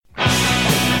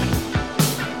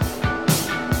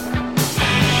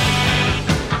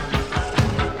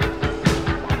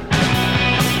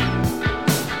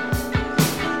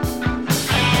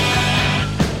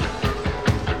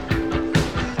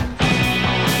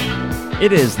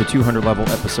It is the 200 level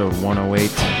episode 108,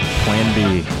 Plan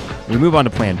B. We move on to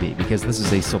Plan B because this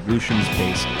is a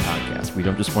solutions-based podcast. We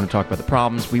don't just want to talk about the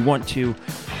problems. We want to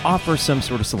offer some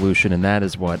sort of solution, and that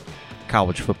is what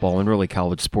college football and really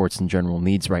college sports in general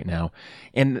needs right now.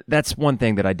 And that's one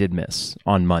thing that I did miss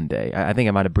on Monday. I think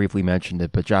I might have briefly mentioned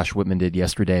it, but Josh Whitman did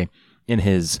yesterday in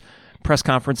his press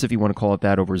conference, if you want to call it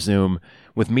that, over Zoom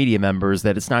with media members,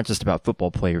 that it's not just about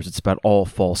football players, it's about all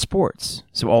fall sports.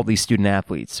 So all these student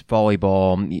athletes,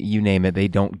 volleyball, you name it, they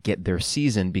don't get their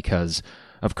season because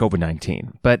of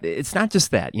COVID-19. But it's not just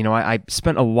that. You know, I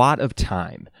spent a lot of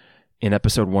time in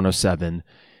episode 107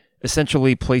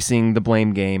 essentially placing the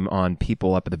blame game on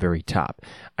people up at the very top.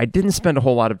 I didn't spend a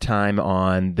whole lot of time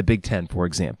on the Big Ten, for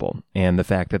example, and the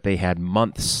fact that they had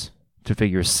months to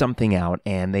figure something out,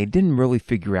 and they didn't really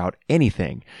figure out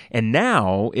anything. And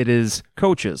now it is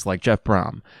coaches like Jeff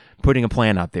Brohm putting a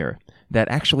plan out there that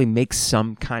actually makes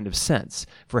some kind of sense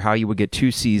for how you would get 2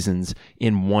 seasons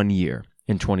in 1 year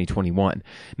in 2021.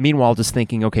 Meanwhile, just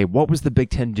thinking, okay, what was the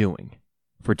Big Ten doing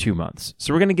for 2 months?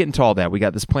 So we're going to get into all that. We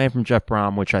got this plan from Jeff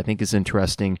Brohm, which I think is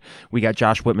interesting. We got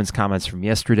Josh Whitman's comments from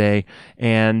yesterday,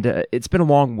 and it's been a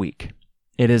long week.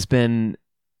 It has been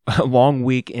a long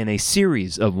week in a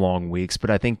series of long weeks,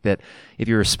 but I think that if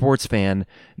you're a sports fan,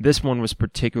 this one was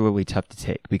particularly tough to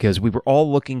take because we were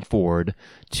all looking forward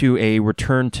to a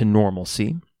return to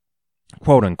normalcy,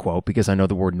 quote unquote, because I know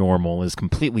the word normal is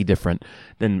completely different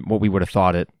than what we would have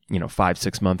thought it,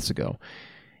 5-6 months ago.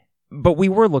 But we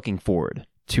were looking forward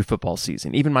to football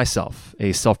season. Even myself,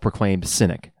 a self-proclaimed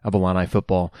cynic of Illini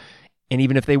football. And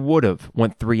even if they would have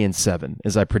went 3-7,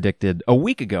 as I predicted a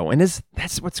week ago, and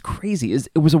that's what's crazy, is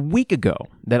it was a week ago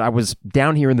that I was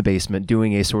down here in the basement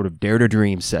doing a sort of Dare to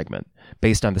Dream segment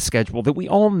based on the schedule that we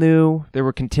all knew there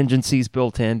were contingencies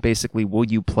built in. Basically, will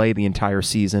you play the entire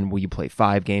season? Will you play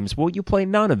 5 games? Will you play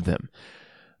none of them?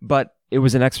 But it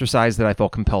was an exercise that I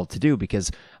felt compelled to do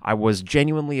because I was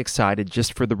genuinely excited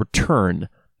just for the return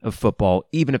of football,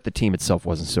 even if the team itself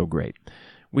wasn't so great.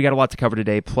 We got a lot to cover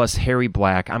today, plus Harry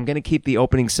Black. I'm going to keep the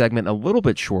opening segment a little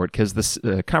bit short because this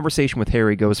conversation with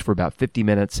Harry goes for about 50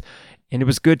 minutes, and it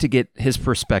was good to get his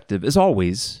perspective, as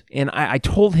always. And I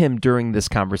told him during this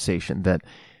conversation that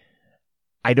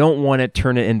I don't want to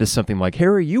turn it into something like,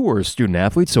 Harry, you were a student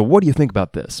athlete, so what do you think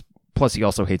about this? Plus, he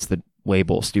also hates the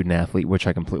label student athlete, which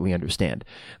I completely understand.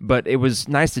 But it was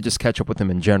nice to just catch up with him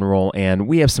in general, and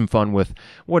we have some fun with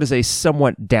what is a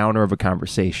somewhat downer of a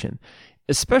conversation,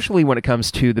 especially when it comes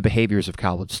to the behaviors of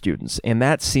college students. And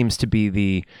that seems to be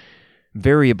the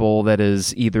variable that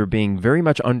is either being very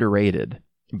much underrated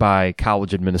by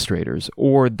college administrators,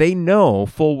 or they know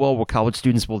full well what college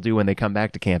students will do when they come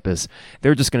back to campus.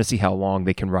 They're just going to see how long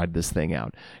they can ride this thing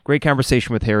out. Great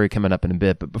conversation with Harry coming up in a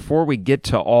bit. But before we get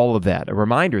to all of that, a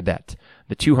reminder that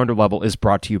the 200 level is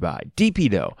brought to you by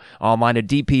DPDough. Online at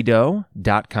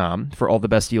dpdough.com for all the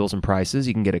best deals and prices.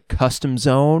 You can get a custom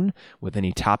zone with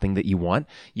any topping that you want.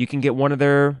 You can get one of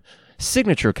their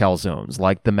signature calzones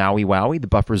like the Maui Wowie, the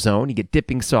buffer zone. You get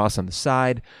dipping sauce on the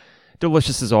side.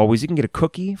 Delicious as always. You can get a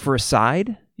cookie for a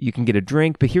side. You can get a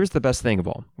drink. But here's the best thing of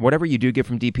all. Whatever you do get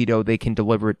from DPDough, they can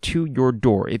deliver it to your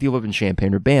door. If you live in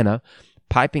Champaign-Urbana,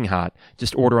 piping hot,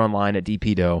 just order online at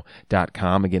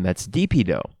dpdough.com. Again, that's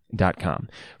dpdough.com.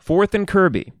 4th and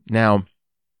Kirby. Now,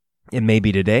 it may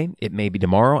be today. It may be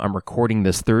tomorrow. I'm recording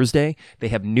this Thursday. They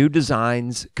have new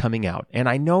designs coming out. And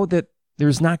I know that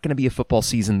there's not going to be a football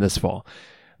season this fall.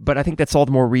 But I think that's all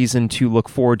the more reason to look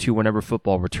forward to whenever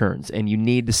football returns. And you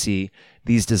need to see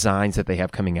these designs that they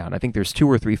have coming out. I think there's 2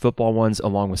 or 3 football ones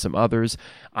along with some others.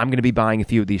 I'm going to be buying a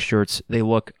few of these shirts. They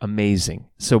look amazing.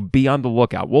 So be on the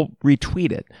lookout. We'll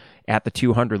retweet it at the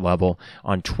 200 level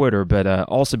on Twitter, but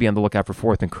also be on the lookout for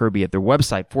 4th and Kirby at their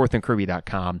website,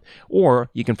 4thandkirby.com,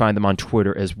 or you can find them on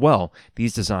Twitter as well.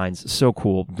 These designs, so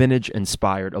cool.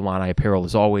 Vintage-inspired Illini apparel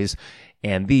as always.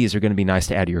 And these are going to be nice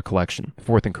to add to your collection.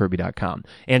 4thandkirby.com.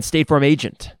 And State Farm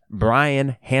agent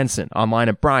Brian Hansen. Online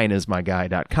at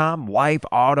brianismyguy.com. Wife,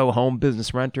 auto, home,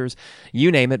 business, renters. You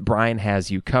name it, Brian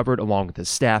has you covered along with his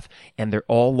staff. And they're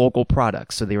all local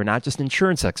products. So they are not just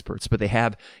insurance experts, but they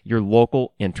have your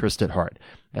local interest at heart.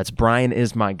 That's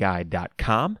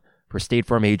brianismyguy.com for State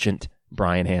Farm agent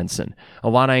Brian Hansen.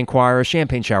 Illini Inquirer,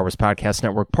 Champagne Showers Podcast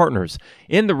Network partners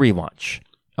in the relaunch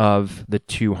of the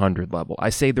 200 level. I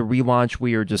say the relaunch,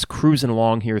 we are just cruising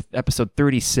along here. Episode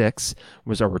 36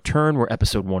 was our return. We're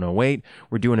episode 108.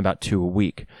 We're doing about 2 a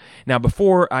week. Now,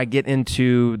 before I get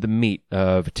into the meat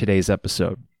of today's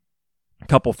episode, a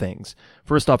couple things.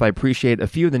 First off, I appreciate a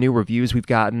few of the new reviews we've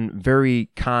gotten. Very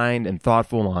kind and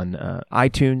thoughtful on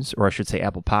iTunes, or I should say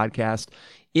Apple Podcast.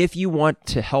 If you want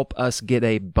to help us get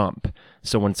a bump,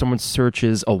 so when someone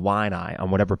searches Illini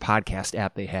on whatever podcast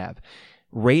app they have,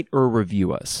 rate or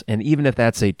review us. And even if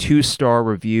that's a 2-star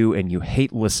review and you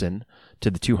hate listen to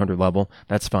the 200 level,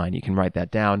 that's fine. You can write that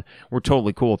down. We're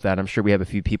totally cool with that. I'm sure we have a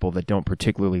few people that don't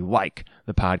particularly like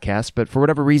the podcast, but for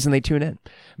whatever reason, they tune in.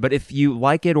 But if you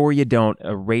like it or you don't,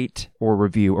 a rating or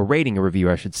review,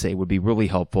 I should say, would be really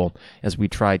helpful as we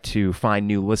try to find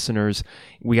new listeners.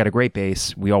 We got a great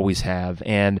base. We always have.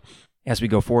 And as we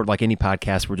go forward, like any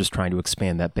podcast, we're just trying to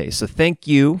expand that base. So thank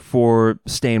you for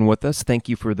staying with us. Thank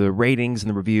you for the ratings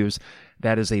and the reviews.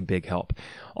 That is a big help.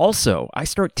 Also, I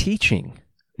start teaching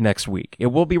next week. It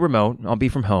will be remote. I'll be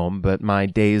from home, but my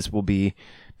days will be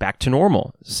back to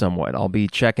normal somewhat. I'll be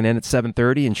checking in at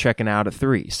 7:30 and checking out at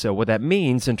 3. So what that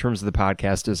means in terms of the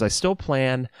podcast is I still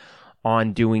plan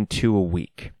on doing 2 a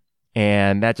week.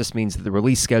 And that just means that the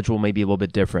release schedule may be a little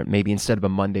bit different. Maybe instead of a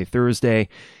Monday, Thursday,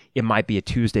 it might be a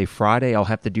Tuesday, Friday. I'll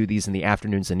have to do these in the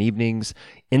afternoons and evenings.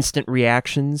 Instant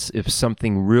reactions, if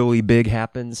something really big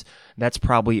happens, that's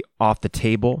probably off the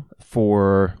table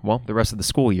for, well, the rest of the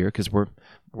school year because we're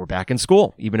back in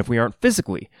school, even if we aren't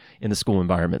physically in the school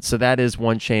environment. So that is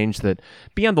one change that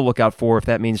be on the lookout for. If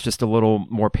that means just a little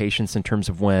more patience in terms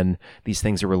of when these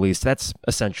things are released, that's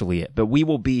essentially it. But we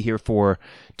will be here for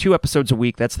 2 episodes a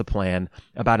week. That's the plan,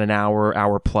 about an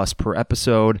hour plus per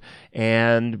episode,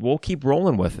 and we'll keep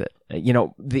rolling with it. You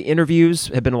know, the interviews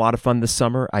have been a lot of fun this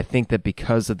summer. I think that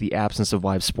because of the absence of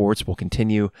live sports, we'll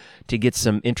continue to get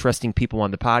some interesting people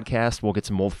on the podcast. We'll get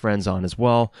some old friends on as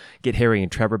well, get Harry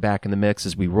and Trevor back in the mix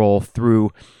as we roll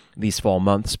through these fall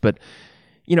months. But,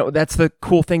 you know, that's the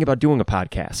cool thing about doing a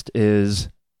podcast is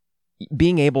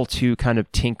being able to kind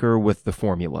of tinker with the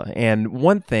formula. And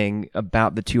one thing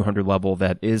about the 200 level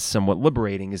that is somewhat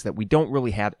liberating is that we don't really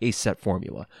have a set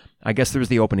formula. I guess there's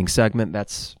the opening segment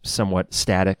that's somewhat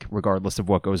static regardless of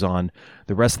what goes on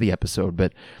the rest of the episode,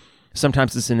 but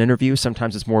sometimes it's an interview,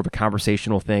 sometimes it's more of a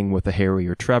conversational thing with a Harry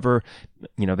or Trevor,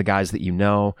 you know, the guys that you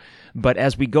know. But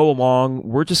as we go along,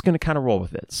 we're just going to kind of roll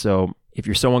with it. So if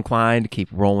you're so inclined, keep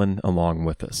rolling along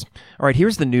with us. All right,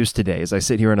 here's the news today as I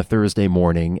sit here on a Thursday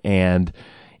morning and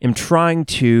am trying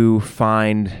to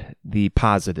find the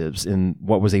positives in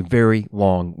what was a very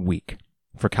long week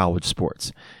for college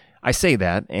sports. I say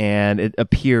that, and it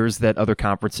appears that other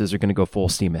conferences are going to go full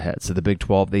steam ahead. So the Big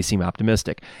 12, they seem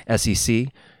optimistic. SEC,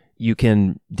 you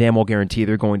can damn well guarantee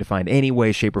they're going to find any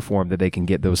way, shape, or form that they can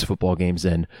get those football games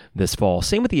in this fall.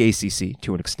 Same with the ACC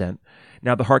to an extent.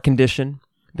 Now, the heart condition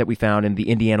that we found in the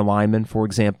Indiana lineman, for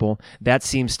example, that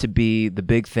seems to be the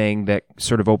big thing that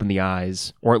sort of opened the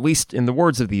eyes, or at least in the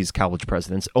words of these college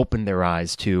presidents, opened their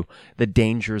eyes to the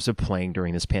dangers of playing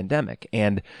during this pandemic.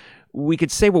 And we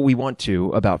could say what we want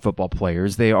to about football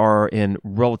players. They are in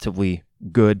relatively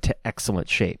good to excellent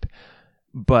shape.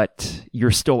 But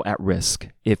you're still at risk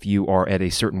if you are at a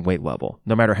certain weight level.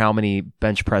 No matter how many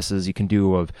bench presses you can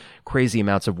do of crazy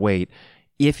amounts of weight,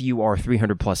 if you are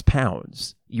 300 plus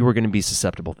pounds, you are going to be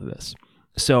susceptible to this.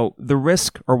 So the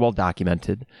risks are well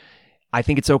documented. I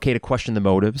think it's okay to question the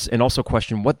motives and also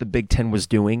question what the Big Ten was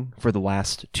doing for the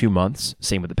last 2 months.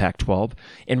 Same with the Pac-12.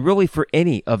 And really for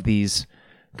any of these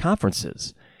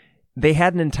conferences, they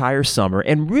had an entire summer.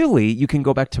 And really, you can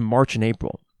go back to March and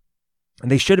April. And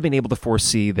they should have been able to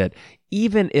foresee that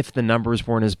even if the numbers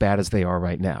weren't as bad as they are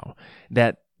right now,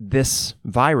 that this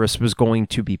virus was going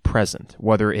to be present,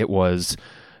 whether it was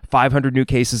 500 new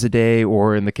cases a day,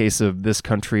 or in the case of this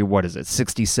country,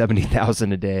 60,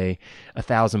 70,000 a day,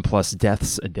 1,000 plus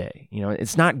deaths a day. You know,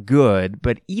 it's not good,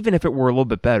 but even if it were a little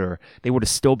bit better, they would have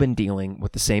still been dealing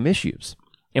with the same issues.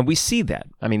 And we see that.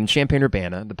 I mean, in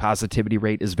Champaign-Urbana, the positivity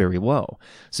rate is very low.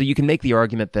 So you can make the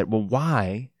argument that, well,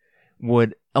 why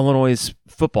would Illinois'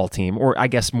 football team, or I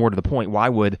guess more to the point, why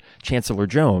would Chancellor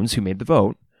Jones, who made the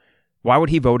vote, why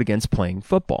would he vote against playing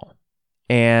football?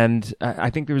 And I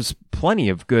think there's plenty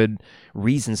of good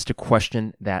reasons to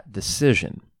question that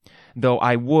decision. Though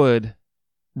I would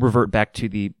revert back to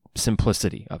the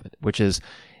simplicity of it, which is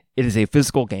it is a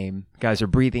physical game. Guys are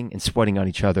breathing and sweating on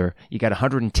each other. You got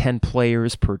 110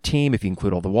 players per team if you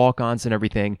include all the walk-ons and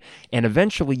everything. And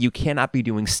eventually you cannot be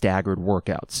doing staggered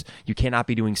workouts. You cannot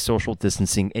be doing social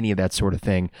distancing, any of that sort of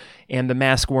thing. And the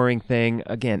mask wearing thing,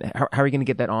 again, how are you going to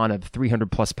get that on a 300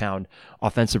 plus pound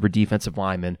offensive or defensive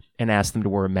lineman and ask them to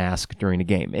wear a mask during a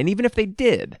game? And even if they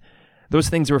did, those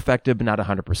things are effective, but not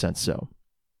 100% so.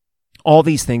 All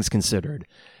these things considered,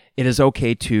 it is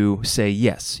okay to say,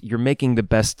 yes, you're making the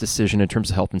best decision in terms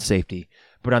of health and safety,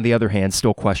 but on the other hand,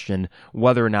 still question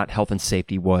whether or not health and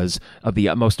safety was of the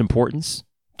utmost importance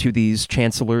to these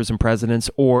chancellors and presidents,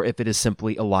 or if it is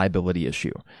simply a liability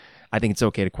issue. I think it's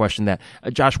okay to question that.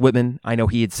 Josh Whitman, I know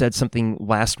he had said something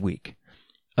last week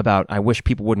about, I wish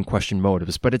people wouldn't question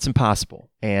motives, but it's impossible.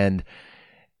 And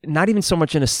not even so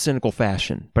much in a cynical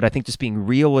fashion, but I think just being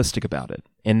realistic about it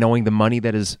and knowing the money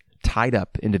that is tied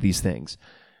up into these things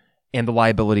and the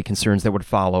liability concerns that would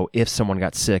follow if someone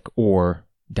got sick or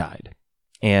died.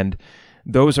 And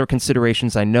those are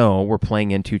considerations I know were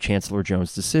playing into Chancellor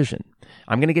Jones' decision.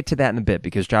 I'm going to get to that in a bit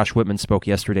because Josh Whitman spoke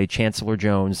yesterday. Chancellor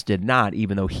Jones did not,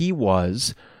 even though he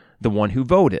was the one who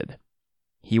voted.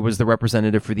 He was the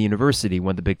representative for the university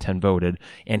when the Big Ten voted,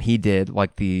 and he did,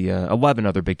 like the 11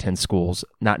 other Big Ten schools,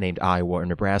 not named Iowa or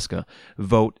Nebraska,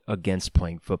 vote against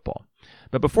playing football.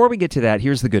 But before we get to that,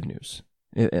 here's the good news.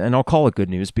 And I'll call it good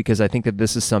news because I think that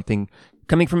this is something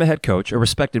coming from a head coach, a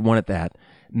respected one at that,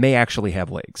 may actually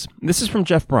have legs. This is from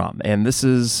Jeff Brohm, and this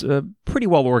is a pretty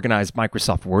well-organized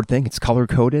Microsoft Word thing. It's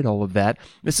color-coded, all of that.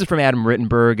 This is from Adam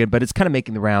Rittenberg, but it's kind of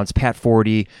making the rounds. Pat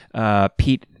Forty,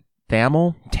 Pete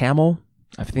Thamel,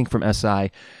 I think from SI.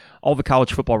 All the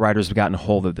college football writers have gotten a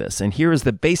hold of this. And here is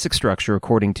the basic structure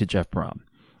according to Jeff Brohm.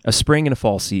 A spring and a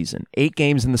fall season. 8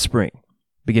 games in the spring,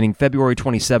 beginning February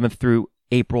 27th through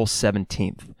April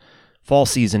 17th. Fall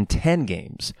season, 10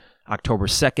 games, October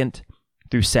 2nd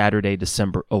through Saturday,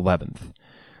 December 11th.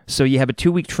 So you have a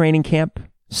 2-week training camp,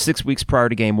 6 weeks prior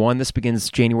to game 1. This begins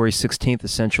January 16th,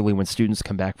 essentially when students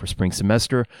come back for spring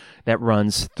semester. That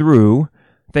runs through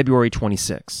February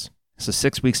 26th. So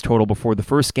 6 weeks total before the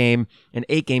first game, an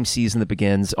 8-game season that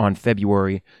begins on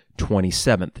February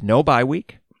 27th. No bye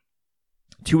week.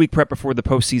 2-week prep before the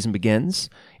postseason begins,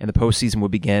 and the postseason will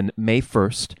begin May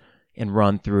 1st and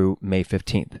run through May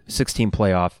 15th. 16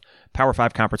 playoff, Power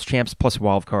 5 conference champs plus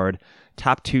wild card.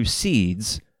 Top 2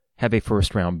 seeds have a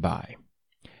first-round bye.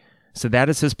 So that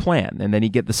is his plan, and then you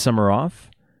get the summer off.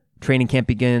 Training camp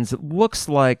begins, it looks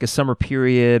like a summer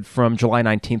period from July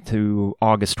 19th to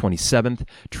August 27th.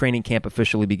 Training camp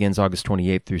officially begins August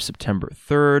 28th through September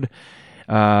 3rd.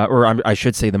 I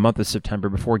should say the month of September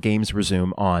before games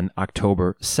resume on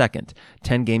October 2nd.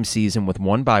 10-game season with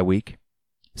 1 bye week.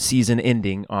 Season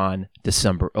ending on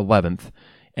December 11th.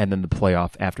 And then the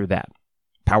playoff after that.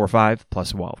 Power 5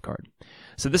 plus a wild card.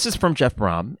 So this is from Jeff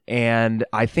Brohm. And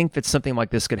I think that something like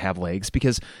this could have legs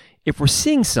because if we're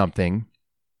seeing something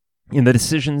in the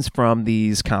decisions from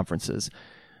these conferences,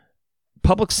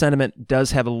 public sentiment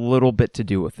does have a little bit to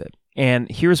do with it.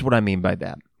 And here's what I mean by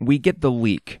that. We get the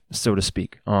leak, so to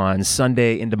speak, on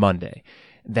Sunday into Monday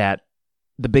that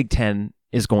the Big Ten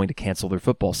is going to cancel their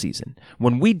football season.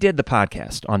 When we did the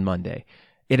podcast on Monday,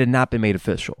 it had not been made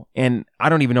official. And I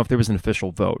don't even know if there was an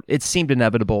official vote. It seemed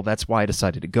inevitable. That's why I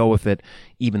decided to go with it,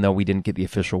 even though we didn't get the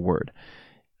official word.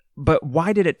 But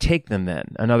why did it take them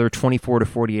then another 24 to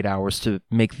 48 hours to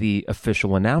make the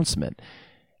official announcement?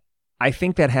 I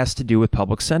think that has to do with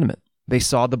public sentiment. They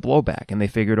saw the blowback and they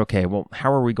figured, okay, well,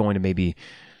 how are we going to maybe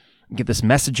get this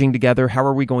messaging together? How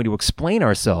are we going to explain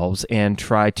ourselves and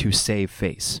try to save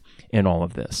face in all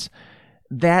of this?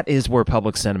 That is where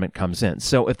public sentiment comes in.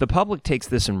 So if the public takes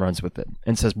this and runs with it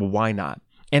and says, well, why not?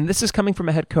 And this is coming from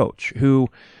a head coach who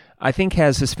I think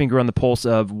has his finger on the pulse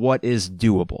of what is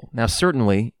doable. Now,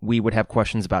 certainly, we would have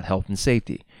questions about health and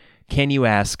safety. Can you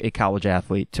ask a college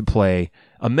athlete to play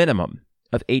a minimum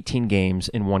of 18 games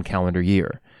in one calendar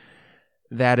year?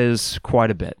 That is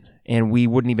quite a bit. And we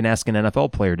wouldn't even ask an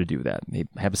NFL player to do that. They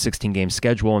have a 16-game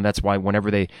schedule, and that's why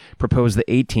whenever they propose the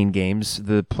 18 games,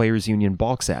 the players' union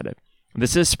balks at it.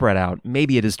 This is spread out.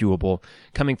 Maybe it is doable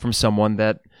coming from someone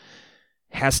that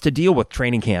has to deal with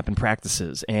training camp and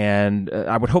practices. And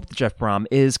I would hope that Jeff Brohm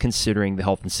is considering the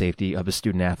health and safety of his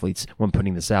student athletes when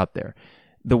putting this out there.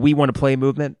 The We Want to Play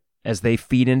movement, as they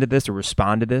feed into this or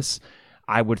respond to this,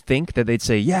 I would think that they'd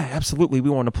say, yeah, absolutely, we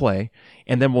want to play.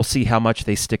 And then we'll see how much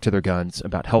they stick to their guns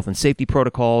about health and safety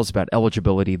protocols, about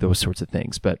eligibility, those sorts of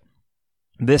things. But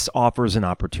this offers an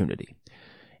opportunity.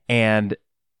 And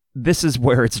this is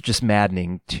where it's just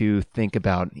maddening to think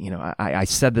about, I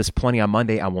said this plenty on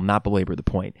Monday, I will not belabor the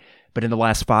point, but in the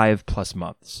last 5+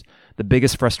 months, the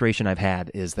biggest frustration I've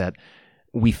had is that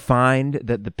we find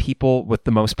that the people with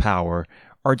the most power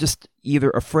are just either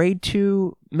afraid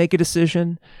to make a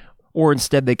decision or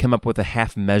instead they come up with a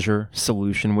half-measure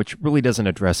solution, which really doesn't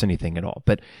address anything at all.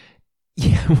 But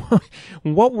yeah,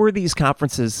 what were these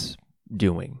conferences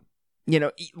doing?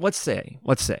 Let's say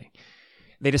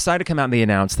they decide to come out and they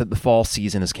announce that the fall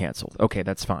season is canceled. Okay,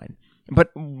 that's fine.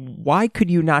 But why could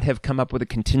you not have come up with a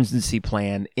contingency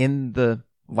plan in the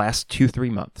last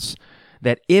 2-3 months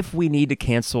that if we need to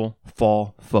cancel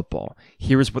fall football,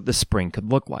 here's what the spring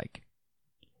could look like?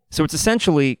 So it's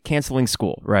essentially canceling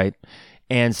school, right?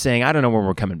 And saying, I don't know when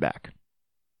we're coming back.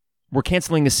 we're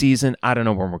canceling the season. I don't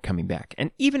know when we're coming back.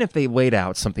 And even if they laid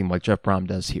out something like Jeff Brohm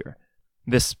does here,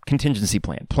 this contingency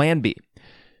plan, plan B,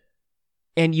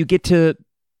 and you get to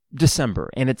December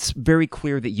and it's very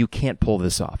clear that you can't pull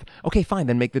this off. Okay, fine,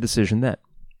 then make the decision then.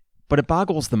 But it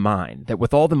boggles the mind that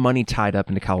with all the money tied up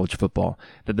into college football,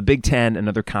 that the Big Ten and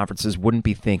other conferences wouldn't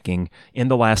be thinking in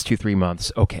the last 2-3 months,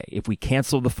 okay, if we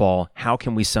cancel the fall, how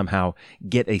can we somehow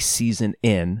get a season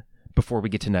in before we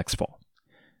get to next fall?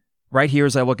 Right here,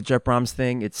 as I look at Jeff Brohm's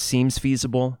thing, it seems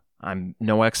feasible. I'm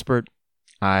no expert.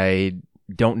 I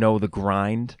don't know the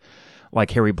grind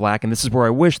like Harry Black, and this is where I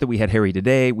wish that we had Harry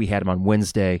today. We had him on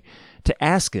Wednesday to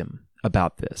ask him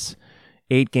about this.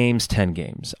 8 games, 10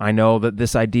 games. I know that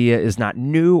this idea is not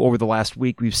new. Over the last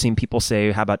week, we've seen people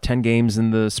say, how about 10 games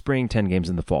in the spring, 10 games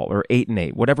in the fall, or 8 and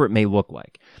 8, whatever it may look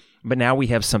like. But now we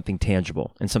have something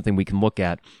tangible and something we can look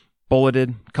at.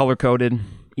 Bulleted, color-coded,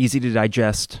 easy to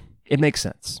digest. It makes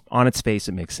sense. On its face,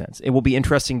 it makes sense. It will be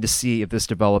interesting to see if this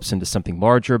develops into something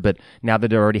larger, but now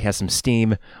that it already has some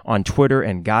steam on Twitter,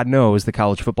 and God knows the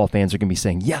college football fans are going to be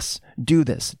saying, yes, do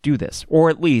this, or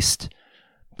at least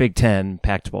Big Ten,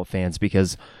 Pac-12 fans,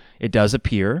 because it does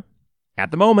appear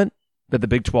at the moment that the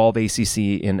Big 12,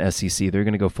 ACC, and SEC, they're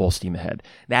going to go full steam ahead.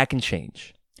 That can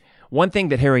change. One thing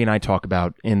that Harry and I talk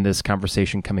about in this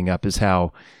conversation coming up is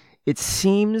how it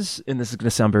seems, and this is going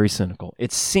to sound very cynical,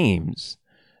 it seems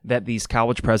that these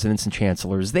college presidents and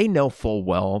chancellors, they know full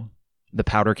well the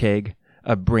powder keg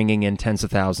of bringing in tens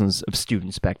of thousands of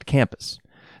students back to campus.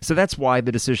 So that's why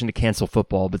the decision to cancel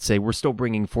football, but say we're still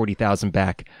bringing 40,000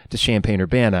 back to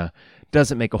Champaign-Urbana,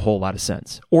 doesn't make a whole lot of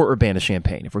sense. Or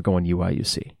Urbana-Champaign, if we're going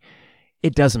UIUC.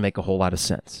 It doesn't make a whole lot of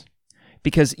sense.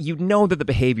 Because you know that the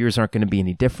behaviors aren't going to be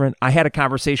any different. I had a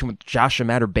conversation with Josh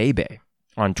Bebe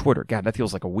on Twitter. God, that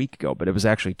feels like a week ago, but it was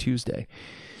actually Tuesday.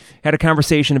 Had a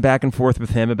conversation back and forth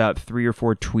with him about 3 or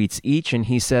 4 tweets each, and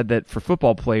he said that for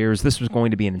football players, this was going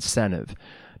to be an incentive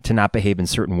to not behave in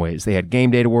certain ways. They had game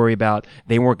day to worry about,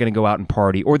 they weren't going to go out and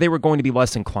party, or they were going to be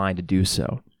less inclined to do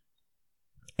so.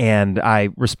 And I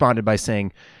responded by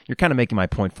saying, you're kind of making my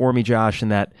point for me, Josh, in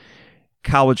that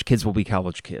college kids will be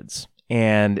college kids.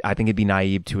 And I think it'd be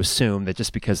naive to assume that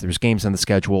just because there's games on the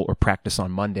schedule or practice on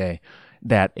Monday,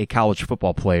 that a college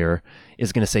football player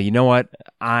is going to say, you know what,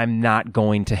 I'm not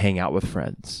going to hang out with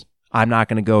friends. I'm not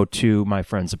going to go to my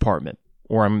friend's apartment,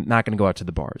 or I'm not going to go out to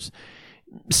the bars.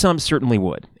 Some certainly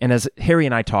would. And as Harry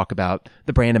and I talk about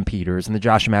the Brandon Peters and the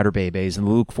Josh Bebes and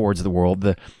the Luke Fords of the world,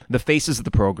 the faces of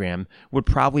the program would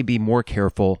probably be more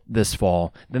careful this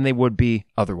fall than they would be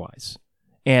otherwise.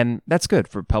 And that's good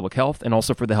for public health and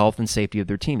also for the health and safety of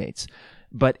their teammates.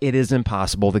 But it is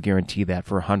impossible to guarantee that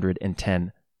for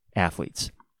 110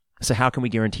 athletes. So how can we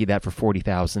guarantee that for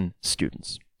 40,000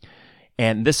 students?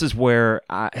 And this is where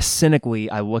cynically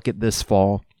I look at this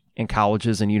fall and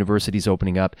colleges and universities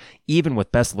opening up, even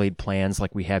with best laid plans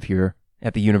like we have here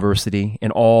at the university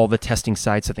and all the testing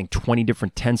sites. I think 20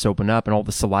 different tents open up and all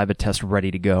the saliva tests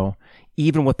ready to go.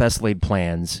 Even with best laid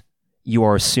plans, you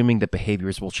are assuming that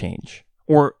behaviors will change.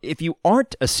 Or if you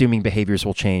aren't assuming behaviors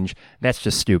will change, that's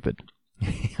just stupid.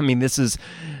 I mean, this is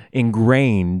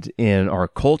ingrained in our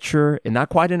culture and not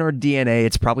quite in our DNA.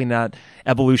 It's probably not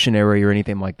evolutionary or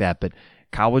anything like that, but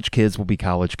college kids will be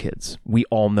college kids. We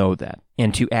all know that.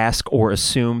 And to ask or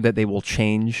assume that they will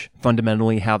change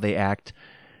fundamentally how they act,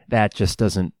 that just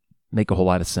doesn't make a whole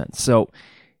lot of sense. So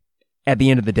at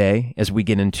the end of the day, as we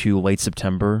get into late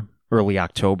September, early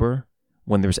October,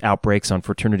 when there's outbreaks on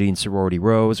fraternity and sorority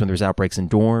rows, when there's outbreaks in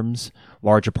dorms,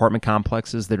 large apartment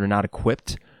complexes that are not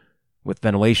equipped with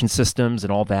ventilation systems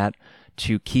and all that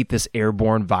to keep this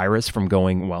airborne virus from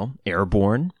going, well,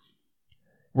 airborne,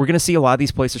 we're going to see a lot of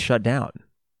these places shut down.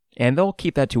 And they'll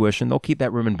keep that tuition, they'll keep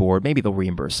that room and board, maybe they'll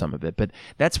reimburse some of it, but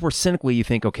that's where cynically you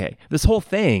think, okay, this whole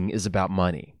thing is about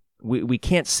money. We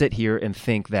can't sit here and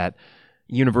think that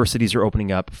universities are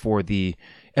opening up for the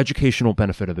educational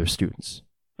benefit of their students.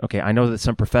 Okay, I know that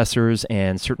some professors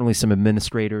and certainly some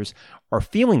administrators are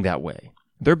feeling that way.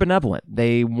 They're benevolent.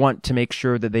 They want to make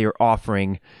sure that they are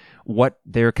offering what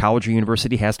their college or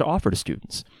university has to offer to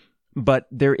students. But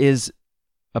there is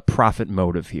a profit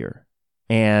motive here.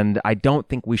 And I don't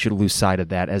think we should lose sight of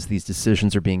that as these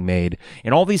decisions are being made.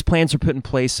 And all these plans are put in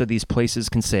place so these places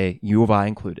can say, U of I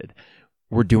included,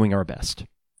 we're doing our best.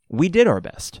 We did our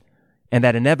best. And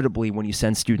that inevitably, when you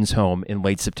send students home in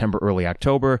late September, early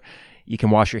October, you can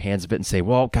wash your hands of it and say,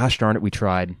 well, gosh darn it, we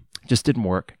tried. It just didn't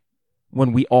work.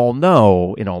 When we all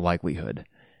know, in all likelihood,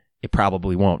 it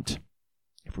probably won't.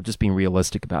 If we're just being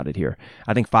realistic about it here.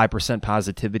 I think 5%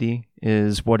 positivity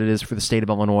is what it is for the state of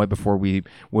Illinois before we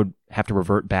would have to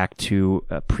revert back to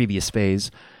a previous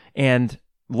phase. And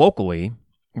locally,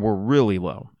 we're really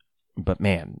low. But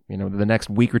man, the next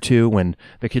week or two when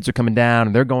the kids are coming down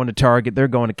and they're going to Target, they're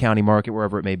going to County Market,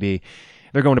 wherever it may be,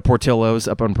 they're going to Portillo's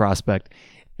up on Prospect.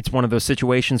 It's one of those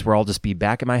situations where I'll just be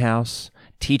back at my house,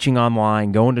 teaching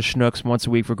online, going to Schnucks once a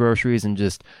week for groceries, and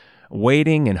just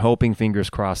waiting and hoping, fingers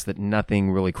crossed, that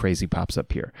nothing really crazy pops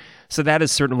up here. So that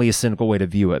is certainly a cynical way to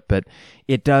view it, but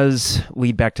it does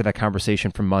lead back to that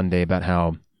conversation from Monday about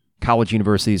how college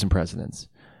universities and presidents,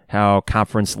 how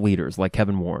conference leaders like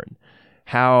Kevin Warren,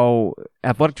 how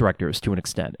athletic directors to an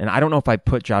extent, and I don't know if I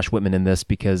put Josh Whitman in this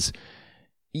because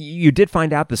you did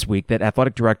find out this week that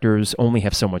athletic directors only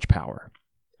have so much power.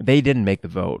 They didn't make the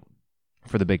vote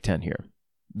for the Big Ten here.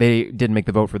 They didn't make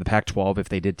the vote for the Pac-12 if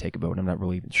they did take a vote. I'm not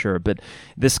really even sure. But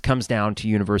this comes down to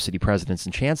university presidents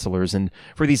and chancellors. And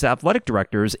for these athletic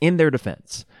directors, in their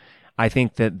defense, I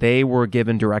think that they were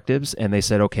given directives and they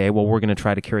said, okay, well, we're going to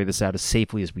try to carry this out as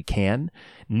safely as we can.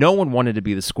 No one wanted to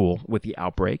be the school with the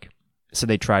outbreak, so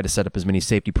they tried to set up as many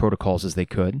safety protocols as they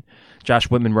could. Josh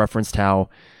Whitman referenced how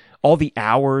all the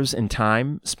hours and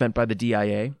time spent by the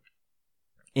DIA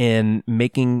in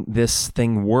making this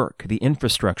thing work, the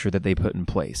infrastructure that they put in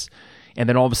place. And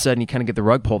then all of a sudden you kind of get the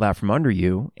rug pulled out from under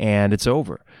you and it's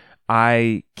over.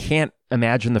 I can't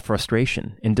imagine the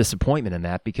frustration and disappointment in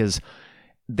that because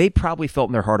they probably felt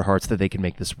in their heart of hearts that they could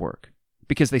make this work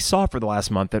because they saw for the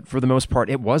last month that for the most part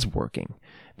it was working,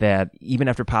 that even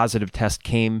after positive tests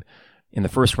came in the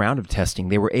first round of testing,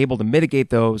 they were able to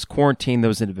mitigate those, quarantine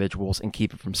those individuals, and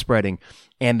keep it from spreading,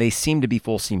 and they seem to be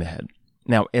full steam ahead.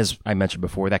 Now, as I mentioned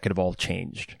before, that could have all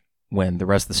changed when the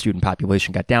rest of the student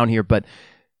population got down here, but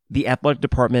the athletic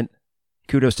department,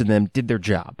 kudos to them, did their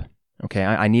job. Okay,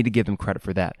 I need to give them credit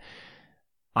for that.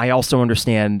 I also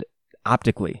understand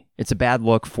optically, it's a bad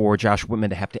look for Josh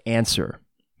Whitman to have to answer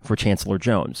for Chancellor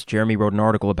Jones. Jeremy wrote an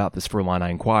article about this for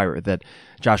Illini Inquirer, that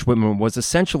Josh Whitman was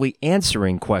essentially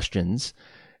answering questions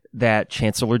that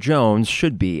Chancellor Jones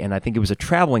should be, and I think it was a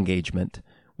travel engagement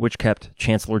which kept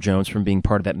Chancellor Jones from being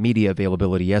part of that media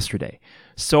availability yesterday.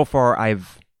 So far,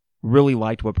 I've really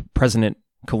liked what President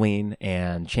Killeen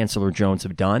and Chancellor Jones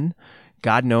have done.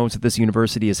 God knows that this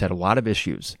university has had a lot of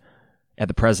issues at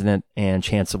the president and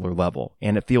chancellor level,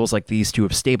 and it feels like these two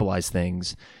have stabilized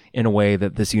things in a way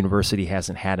that this university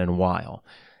hasn't had in a while.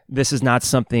 This is not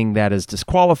something that is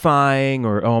disqualifying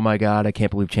or, oh my God, I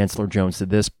can't believe Chancellor Jones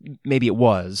did this. Maybe it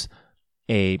was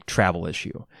a travel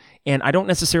issue. And I don't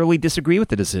necessarily disagree with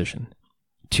the decision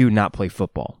to not play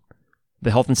football.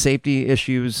 The health and safety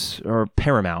issues are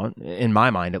paramount, in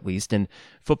my mind at least, and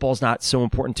football's not so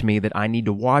important to me that I need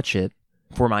to watch it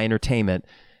for my entertainment,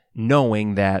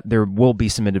 knowing that there will be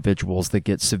some individuals that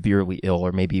get severely ill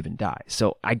or maybe even die.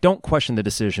 So I don't question the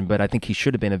decision, but I think he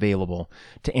should have been available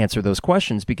to answer those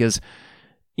questions because,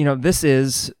 this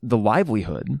is the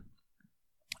livelihood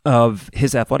of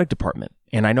his athletic department.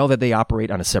 And I know that they operate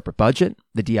on a separate budget.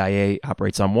 The DIA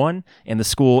operates on one, and the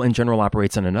school in general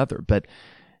operates on another. But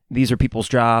these are people's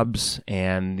jobs,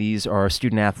 and these are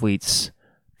student athletes'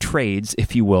 trades,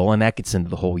 if you will, and that gets into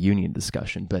the whole union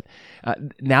discussion. But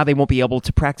now they won't be able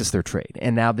to practice their trade,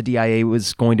 and now the DIA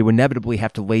was going to inevitably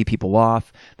have to lay people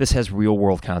off. This has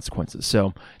real-world consequences.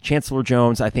 So Chancellor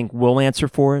Jones, I think, will answer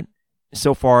for it.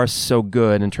 So far, so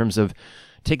good in terms of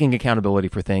taking accountability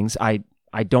for things.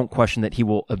 I don't question that he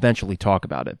will eventually talk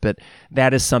about it, but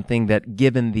that is something that,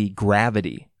 given the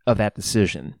gravity of that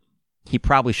decision, he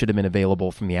probably should have been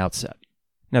available from the outset.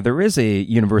 Now, there is a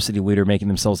university leader making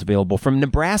themselves available from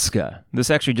Nebraska. This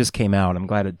actually just came out. I'm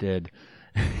glad it did.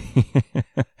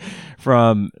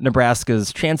 From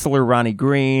Nebraska's Chancellor Ronnie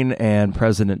Green and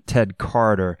President Ted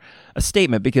Carter. A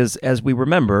statement because, as we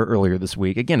remember earlier this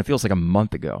week, again, it feels like a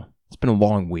month ago. It's been a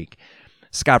long week.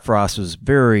 Scott Frost was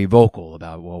very vocal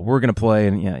about, well, we're going to play,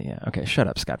 and okay, shut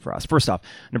up, Scott Frost. First off,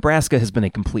 Nebraska has been a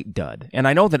complete dud, and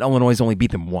I know that Illinois has only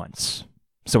beat them once,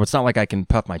 so it's not like I can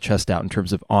puff my chest out in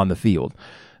terms of on the field,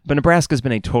 but Nebraska's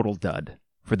been a total dud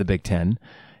for the Big Ten.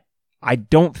 I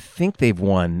don't think they've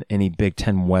won any Big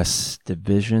Ten West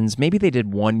divisions. Maybe they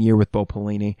did 1 year with Bo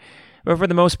Pelini, but for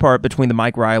the most part, between the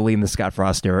Mike Riley and the Scott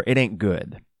Frost era, it ain't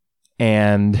good.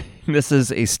 And this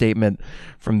is a statement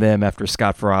from them after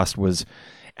Scott Frost was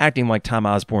acting like Tom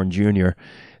Osborne Jr.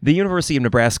 The University of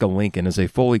Nebraska-Lincoln is a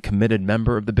fully committed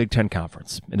member of the Big Ten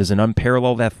Conference. It is an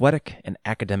unparalleled athletic and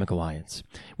academic alliance.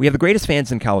 We have the greatest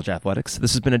fans in college athletics.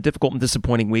 This has been a difficult and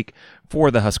disappointing week for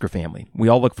the Husker family. We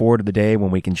all look forward to the day when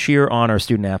we can cheer on our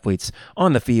student athletes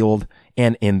on the field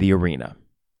and in the arena.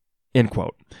 End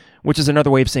quote. Which is another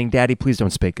way of saying, Daddy, please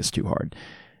don't spank us too hard.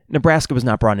 Nebraska was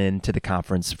not brought into the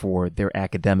conference for their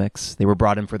academics. They were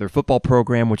brought in for their football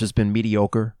program, which has been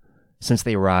mediocre since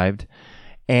they arrived.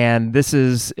 And this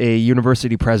is a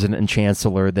university president and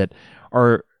chancellor that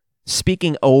are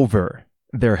speaking over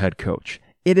their head coach.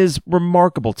 It is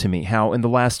remarkable to me how in the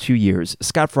last 2 years,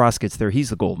 Scott Frost gets there,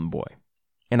 he's the golden boy.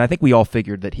 And I think we all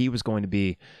figured that he was going to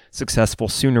be successful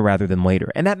sooner rather than later.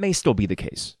 And that may still be the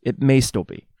case. It may still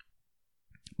be.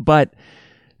 But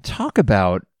talk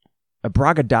about a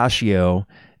braggadocio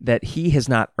that he has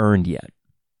not earned yet,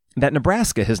 that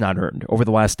Nebraska has not earned over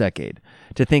the last decade,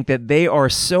 to think that they are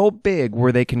so big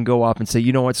where they can go off and say,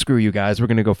 you know what, screw you guys, we're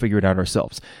going to go figure it out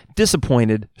ourselves.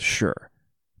 Disappointed, sure.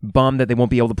 Bummed that they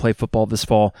won't be able to play football this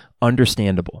fall,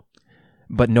 understandable.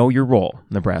 But know your role,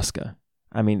 Nebraska.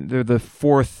 I mean, they're the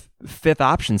fourth, fifth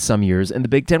option some years in the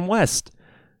Big Ten West.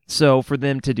 So for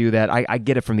them to do that, I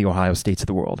get it from the Ohio States of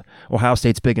the world. Ohio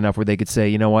State's big enough where they could say,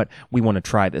 you know what, we want to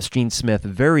try this. Gene Smith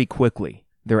very quickly,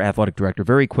 their athletic director,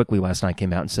 very quickly last night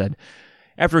came out and said,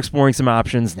 after exploring some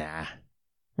options,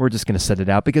 we're just going to set it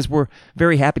out because we're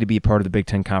very happy to be a part of the Big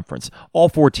Ten Conference. All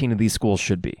 14 of these schools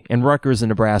should be, and Rutgers and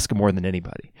Nebraska more than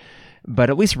anybody.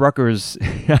 But at least Rutgers,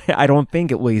 I don't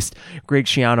think at least Greg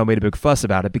Schiano made a big fuss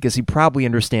about it because he probably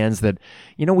understands that,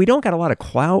 we don't got a lot of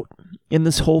clout in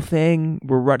this whole thing.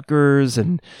 We're Rutgers,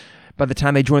 and by the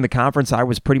time they joined the conference, I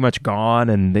was pretty much gone,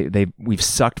 and we've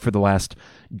sucked for the last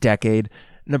decade.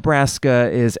 Nebraska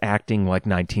is acting like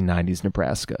 1990s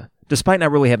Nebraska, despite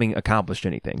not really having accomplished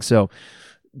anything. So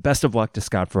best of luck to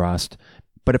Scott Frost.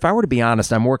 But if I were to be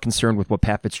honest, I'm more concerned with what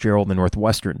Pat Fitzgerald and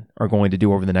Northwestern are going to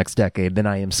do over the next decade than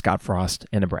I am Scott Frost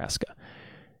and Nebraska.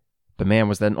 But man,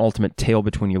 was that an ultimate tail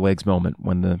between your legs moment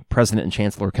when the president and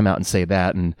chancellor come out and say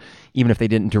that. And even if they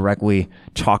didn't directly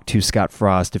talk to Scott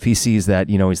Frost, if he sees that,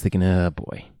 he's thinking, oh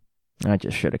boy, I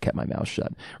just should have kept my mouth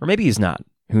shut. Or maybe he's not.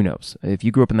 Who knows? If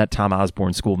you grew up in that Tom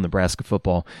Osborne school of Nebraska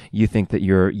football, you think that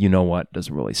your you-know-what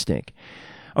doesn't really stink.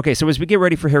 Okay, so as we get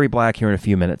ready for Harry Black here in a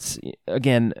few minutes,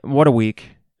 again, what a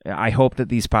week. I hope that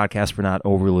these podcasts were not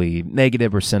overly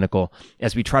negative or cynical.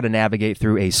 As we try to navigate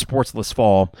through a sportsless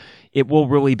fall, it will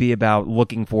really be about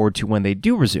looking forward to when they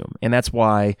do resume. And that's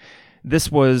why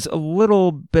this was a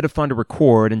little bit of fun to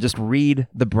record and just read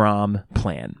the Brohm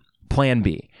plan, Plan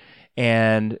B,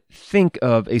 and think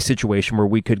of a situation where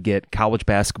we could get college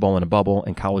basketball in a bubble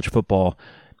and college football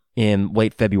in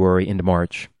late February into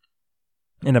March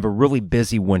and have a really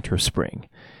busy winter spring.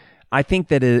 I think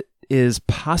that it is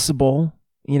possible,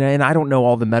 and I don't know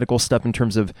all the medical stuff in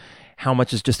terms of how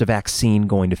much is just a vaccine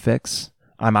going to fix.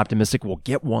 I'm optimistic we'll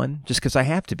get one just because I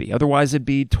have to be. Otherwise, it'd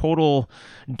be total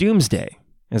doomsday,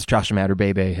 as Josh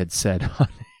Matterbebe had said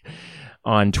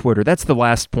on Twitter. That's the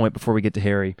last point before we get to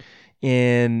Harry.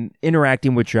 In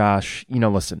interacting with Josh,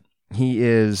 listen, he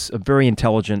is a very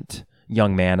intelligent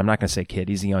young man. I'm not going to say kid.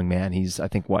 He's a young man. He's, I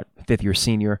think, fifth-year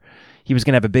senior. He was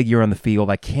going to have a big year on the field.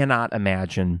 I cannot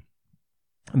imagine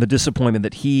the disappointment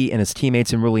that he and his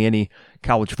teammates and really any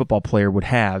college football player would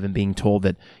have in being told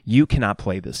that you cannot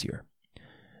play this year.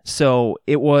 So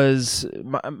it was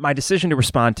my decision to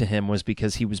respond to him was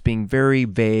because he was being very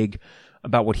vague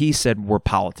about what he said were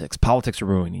politics. Politics are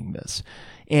ruining this.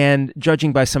 And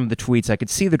judging by some of the tweets, I could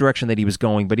see the direction that he was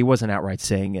going, but he wasn't outright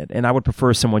saying it. And I would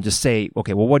prefer someone just say,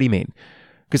 okay, well, what do you mean?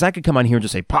 Because I could come on here and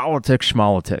just say politics,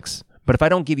 schmolitics. But if I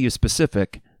don't give you a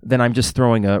specific, then I'm just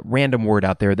throwing a random word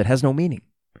out there that has no meaning.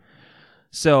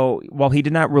 So while he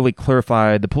did not really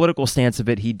clarify the political stance of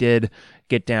it, he did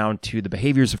get down to the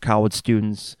behaviors of college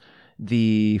students,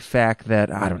 the fact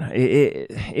that, I don't know,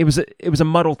 it was a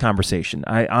muddled conversation.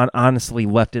 I honestly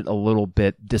left it a little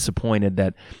bit disappointed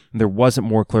that there wasn't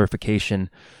more clarification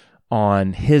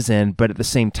on his end, but at the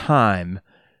same time,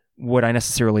 would I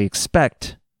necessarily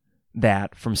expect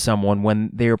that from someone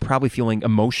when they're probably feeling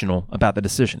emotional about the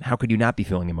decision? How could you not be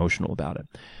feeling emotional about it?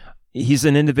 He's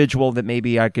an individual that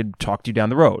maybe I could talk to down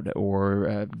the road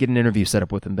or get an interview set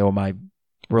up with him, though my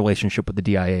relationship with the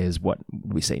DIA is what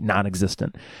we say,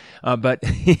 non-existent. But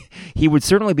he would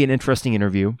certainly be an interesting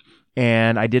interview,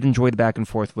 and I did enjoy the back and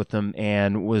forth with him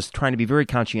and was trying to be very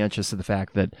conscientious of the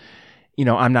fact that,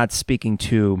 I'm not speaking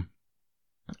to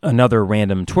another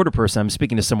random Twitter person. I'm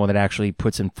speaking to someone that actually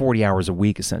puts in 40 hours a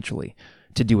week, essentially,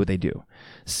 to do what they do.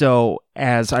 So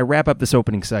as I wrap up this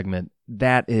opening segment,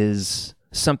 that is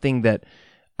something that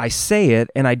I say it,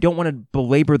 and I don't want to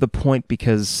belabor the point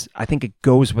because I think it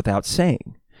goes without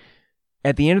saying.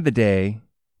 At the end of the day,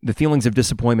 the feelings of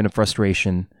disappointment and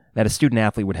frustration that a student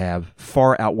athlete would have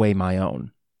far outweigh my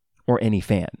own or any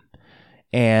fan.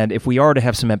 And if we are to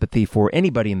have some empathy for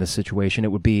anybody in this situation,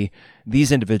 it would be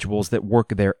these individuals that work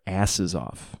their asses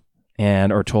off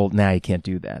and are told, nah, you can't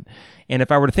do that. And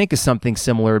if I were to think of something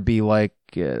similar, it'd be like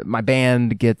my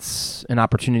band gets an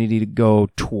opportunity to go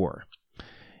tour,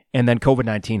 and then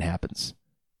COVID-19 happens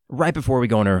right before we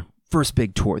go on our first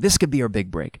big tour. This could be our big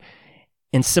break.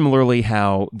 And similarly,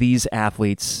 how these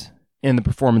athletes in the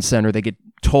Performance Center, they get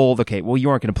told, okay, well, you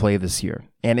aren't going to play this year.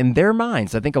 And in their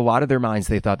minds, I think a lot of their minds,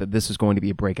 they thought that this was going to be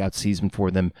a breakout season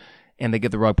for them, and they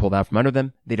get the rug pulled out from under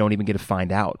them. They don't even get to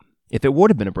find out if it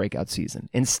would have been a breakout season.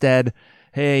 Instead,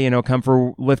 hey, come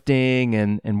for lifting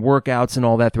and workouts and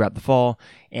all that throughout the fall,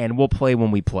 and we'll play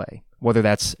when we play, whether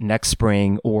that's next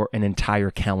spring or an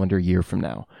entire calendar year from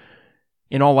now.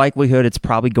 In all likelihood, it's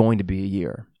probably going to be a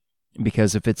year,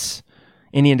 because if it's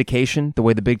any indication, the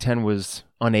way the Big Ten was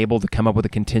unable to come up with a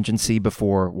contingency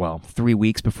before, 3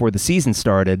 weeks before the season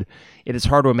started, it is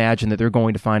hard to imagine that they're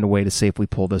going to find a way to safely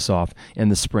pull this off in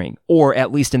the spring, or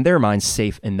at least in their minds,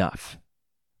 safe enough,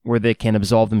 where they can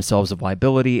absolve themselves of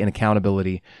liability and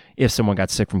accountability if someone got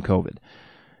sick from COVID.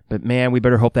 But man, we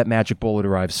better hope that magic bullet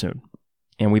arrives soon.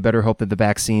 And we better hope that the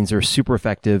vaccines are super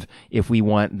effective if we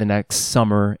want the next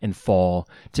summer and fall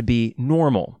to be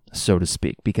normal, so to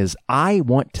speak. Because I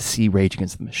want to see Rage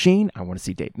Against the Machine. I want to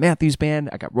see Dave Matthews Band.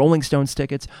 I got Rolling Stones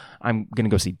tickets. I'm going to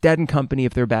go see Dead & Company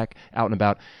if they're back out and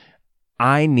about.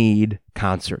 I need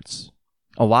concerts.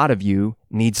 A lot of you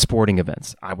need sporting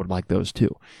events. I would like those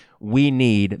too. We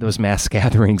need those mass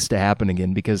gatherings to happen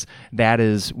again, because that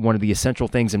is one of the essential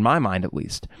things, in my mind at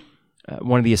least.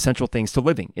 One of the essential things to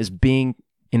living is being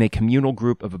in a communal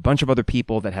group of a bunch of other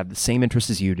people that have the same interests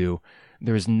as you do.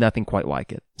 There is nothing quite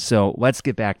like it. So let's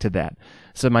get back to that.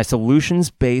 So my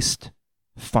solutions-based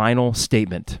final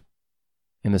statement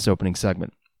in this opening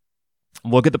segment.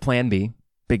 Look at the plan B,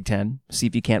 Big Ten, see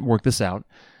if you can't work this out,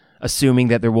 assuming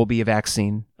that there will be a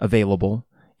vaccine available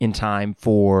in time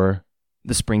for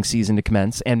the spring season to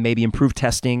commence, and maybe improve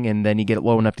testing, and then you get it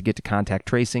low enough to get to contact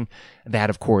tracing. That,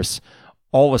 of course,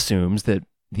 all assumes that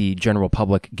the general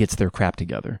public gets their crap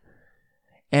together.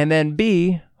 And then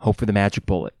B, hope for the magic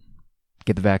bullet.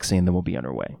 Get the vaccine, then we'll be on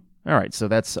our way. All right, so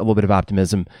that's a little bit of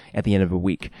optimism at the end of a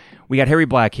week. We got Harry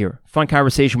Black here. Fun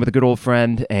conversation with a good old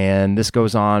friend, and this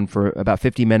goes on for about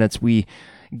 50 minutes. We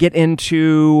get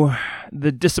into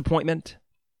the disappointment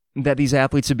that these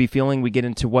athletes would be feeling. We get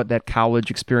into what that college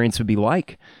experience would be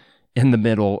like in the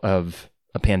middle of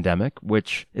a pandemic,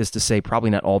 which is to say probably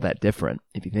not all that different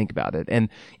if you think about it. And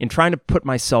in trying to put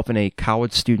myself in a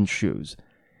college student's shoes,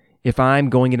 if I'm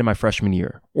going into my freshman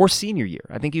year or senior year,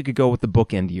 I think you could go with the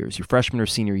bookend years, your freshman or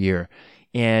senior year,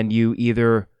 and you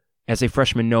either, as a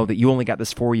freshman, know that you only got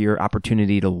this 4-year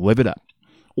opportunity to live it up,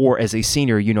 or as a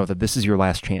senior, you know that this is your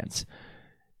last chance.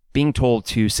 Being told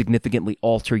to significantly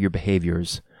alter your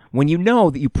behaviors when you know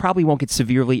that you probably won't get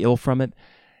severely ill from it,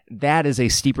 that is a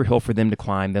steeper hill for them to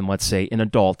climb than, let's say, an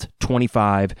adult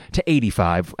 25 to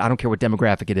 85, I don't care what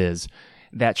demographic it is,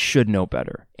 that should know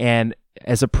better. And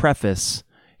as a preface,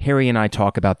 Harry and I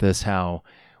talk about this, how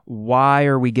why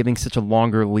are we giving such a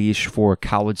longer leash for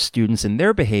college students and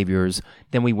their behaviors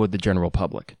than we would the general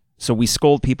public? So we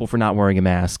scold people for not wearing a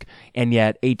mask, and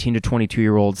yet 18 to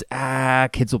 22-year-olds,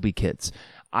 kids will be kids.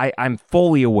 I'm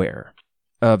fully aware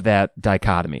of that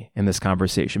dichotomy in this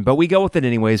conversation. But we go with it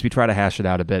anyways. We try to hash it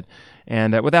out a bit.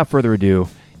 And without further ado,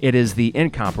 it is the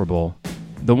incomparable,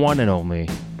 the one and only,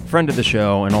 friend of the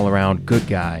show and all-around good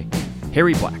guy,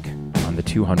 Harry Black, on the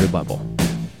 200 level.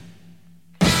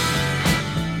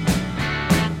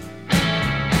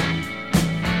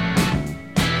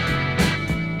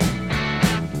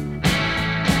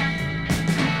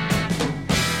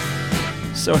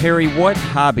 So, Harry, what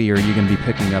hobby are you going to be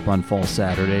picking up on fall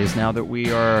Saturdays now that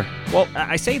we are... Well,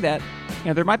 I say that.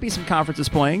 There might be some conferences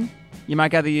playing. You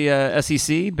might got the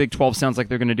SEC. Big 12 sounds like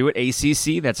they're going to do it.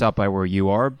 ACC, that's out by where you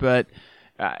are. But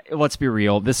let's be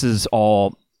real. This is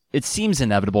all... It seems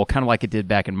inevitable, kind of like it did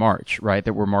back in March, right?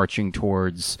 That we're marching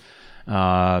towards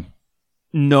no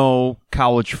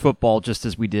college football just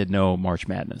as we did no March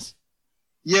Madness.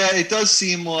 Yeah, it does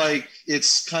seem like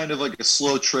it's kind of like a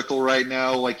slow trickle right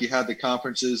now. Like you had the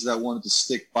conferences that wanted to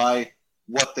stick by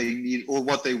what they need or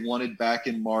what they wanted back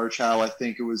in March. How I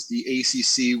think it was the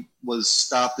ACC was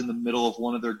stopped in the middle of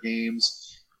one of their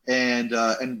games, and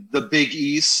the Big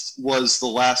East was the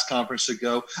last conference to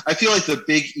go. I feel like the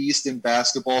Big East in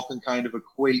basketball can kind of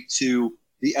equate to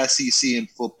the SEC in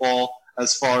football.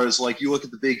 As far as like you look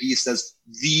at the Big East as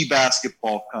the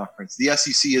basketball conference, the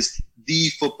SEC is the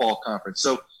football conference.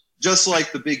 So just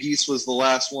like the Big East was the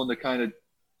last one to kind of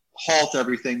halt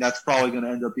everything, that's probably going to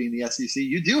end up being the SEC.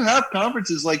 You do have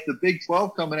conferences like the Big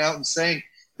 12 coming out and saying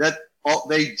that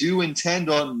they do intend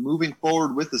on moving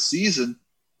forward with the season.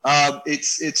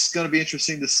 It's going to be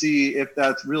interesting to see if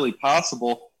that's really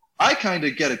possible. I kind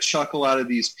of get a chuckle out of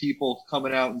these people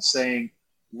coming out and saying,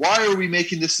 why are we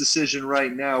making this decision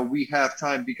right now? We have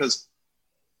time. Because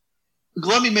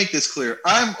let me make this clear.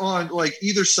 I'm on like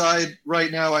either side right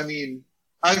now. I mean,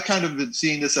 I've kind of been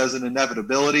seeing this as an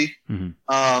inevitability. Mm-hmm.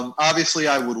 Obviously,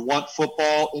 I would want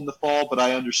football in the fall, but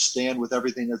I understand with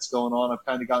everything that's going on. I've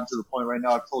kind of gotten to the point right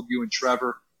now. I've told you and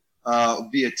Trevor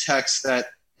via text that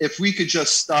if we could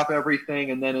just stop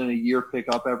everything and then in a year pick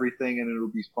up everything and it'll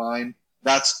be fine.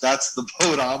 That's the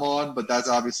boat I'm on, but that's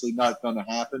obviously not going to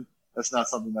happen. That's not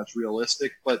something that's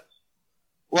realistic. But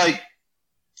like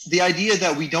the idea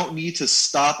that we don't need to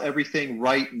stop everything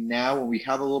right now when we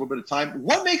have a little bit of time,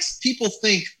 what makes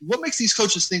these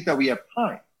coaches think that we have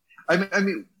time? I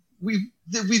mean, we've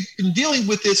been dealing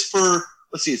with this for,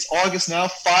 let's see, it's August now,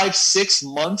 5-6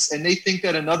 months, and they think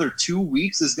that another 2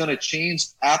 weeks is going to change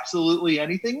absolutely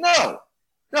anything. No,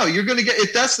 you're going to get,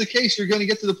 if that's the case, you're going to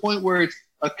get to the point where it's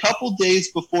a couple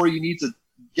days before you need to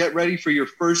get ready for your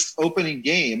first opening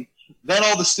game. Then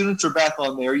all the students are back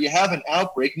on there. You have an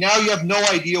outbreak. Now you have no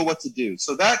idea what to do.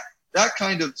 So that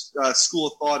kind of school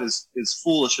of thought is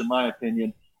foolish in my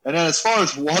opinion. And then as far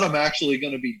as what I'm actually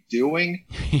going to be doing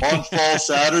on fall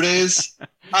Saturdays,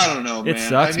 I don't know, man. It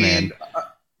sucks, man.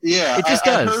 Yeah. It just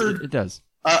does. It does.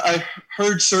 I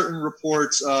heard certain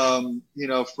reports, from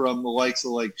the likes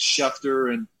of like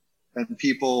Schefter and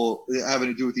people having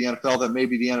to do with the NFL that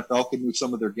maybe the NFL could move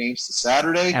some of their games to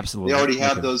Saturday. Absolutely. They already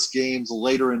have those games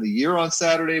later in the year on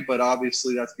Saturday, but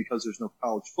obviously that's because there's no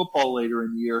college football later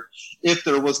in the year. If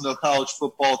there was no college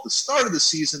football at the start of the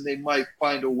season, they might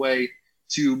find a way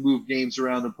to move games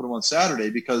around and put them on Saturday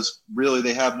because really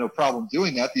they have no problem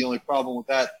doing that. The only problem with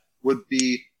that would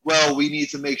be, well, we need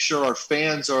to make sure our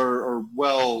fans are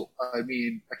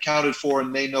accounted for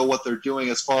and they know what they're doing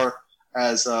as far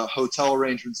as hotel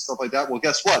arrangements, stuff like that. Well,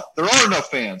 guess what? There are no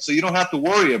fans, so you don't have to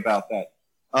worry about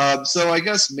that. So I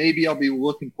guess maybe I'll be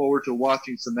looking forward to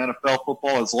watching some NFL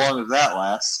football as long as that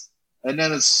lasts. And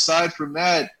then aside from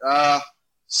that,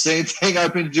 same thing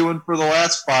I've been doing for the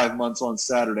last 5 months on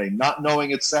Saturday, not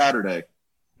knowing it's Saturday.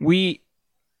 We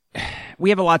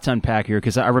have a lot to unpack here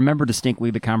because I remember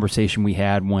distinctly the conversation we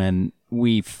had when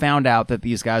we found out that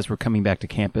these guys were coming back to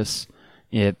campus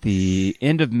at the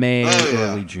end of May,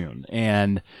 early June.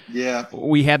 And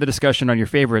we had the discussion on your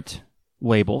favorite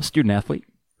label, student athlete.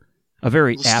 A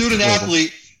very apt student label.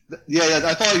 Athlete. Yeah,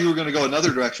 I thought you were going to go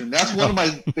another direction. That's one of my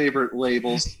favorite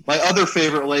labels. My other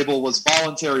favorite label was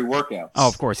voluntary workouts. Oh,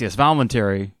 of course, yes,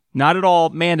 voluntary. Not at all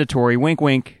mandatory. Wink,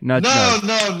 wink. Nudge, nudge.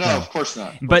 No, of course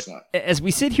not. As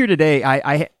we sit here today,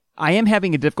 I am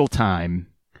having a difficult time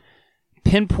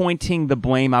pinpointing the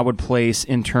blame I would place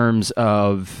in terms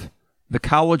of the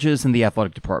colleges and the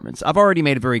athletic departments. I've already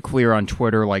made it very clear on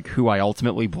Twitter, like who I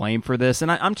ultimately blame for this.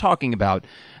 And I'm talking about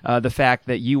the fact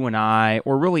that you and I,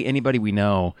 or really anybody we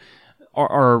know,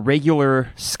 our regular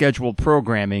scheduled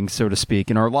programming, so to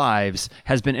speak, in our lives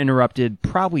has been interrupted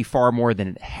probably far more than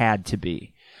it had to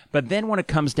be. But then when it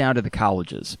comes down to the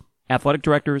colleges, athletic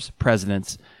directors,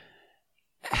 presidents,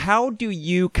 how do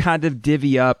you kind of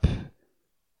divvy up?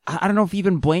 I don't know if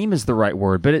even blame is the right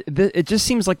word, but it just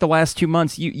seems like the last 2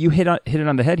 months, you hit it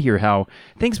on the head here, how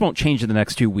things won't change in the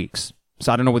next 2 weeks.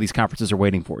 So I don't know what these conferences are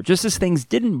waiting for. Just as things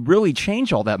didn't really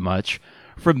change all that much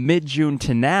from mid-June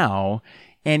to now,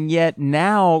 and yet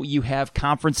now you have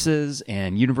conferences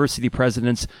and university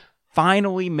presidents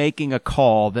finally making a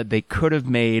call that they could have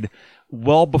made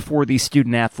well before these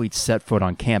student athletes set foot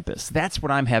on campus. That's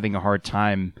what I'm having a hard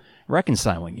time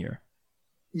reconciling here.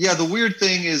 Yeah, the weird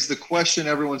thing is the question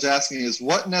everyone's asking is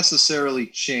what necessarily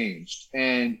changed?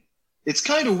 And it's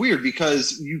kind of weird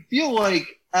because you feel like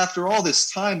after all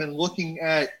this time and looking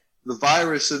at the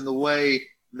virus and the way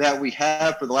that we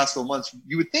have for the last couple months,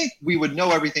 you would think we would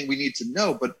know everything we need to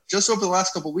know. But just over the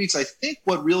last couple of weeks, I think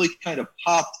what really kind of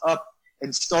popped up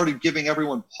and started giving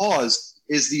everyone pause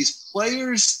is these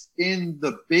players in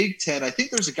the Big Ten. I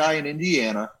think there's a guy in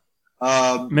Indiana.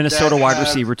 Minnesota wide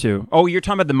receiver too. Oh, you're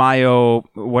talking about the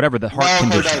the heart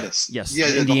condition. Yes,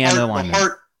 yeah, Indiana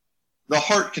lineman. The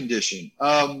heart condition.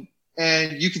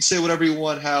 And you can say whatever you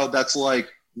want, how that's like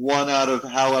one out of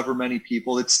however many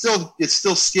people. It's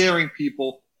still scaring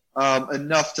people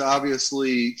enough to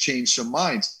obviously change some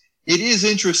minds. It is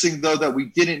interesting though that we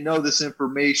didn't know this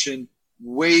information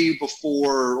way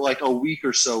before like a week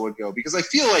or so ago, because I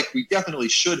feel like we definitely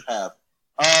should have.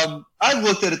 I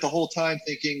looked at it the whole time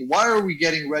thinking, why are we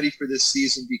getting ready for this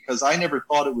season? Because I never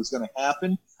thought it was going to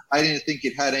happen. I didn't think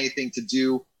it had anything to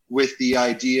do with the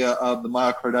idea of the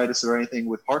myocarditis or anything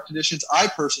with heart conditions. I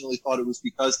personally thought it was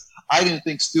because I didn't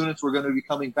think students were going to be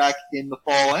coming back in the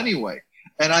fall anyway.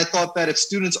 And I thought that if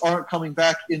students aren't coming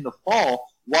back in the fall,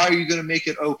 why are you going to make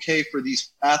it okay for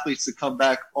these athletes to come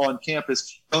back on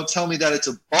campus? Don't tell me that it's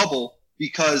a bubble,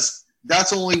 because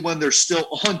that's only when they're still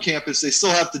on campus. They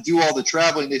still have to do all the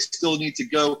traveling. They still need to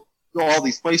go all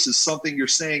these places, something you're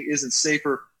saying isn't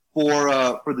safer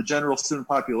for the general student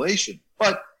population.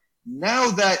 But now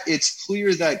that it's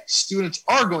clear that students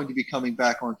are going to be coming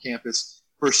back on campus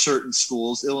for certain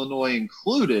schools, Illinois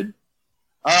included,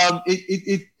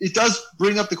 it does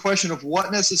bring up the question of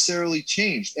what necessarily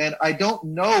changed. And I don't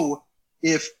know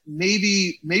if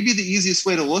maybe the easiest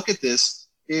way to look at this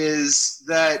is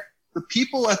that the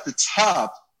people at the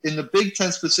top in the Big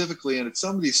Ten specifically, and at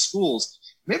some of these schools,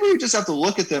 maybe we just have to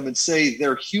look at them and say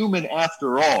they're human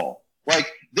after all.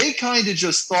 Like, they kind of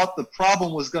just thought the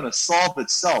problem was going to solve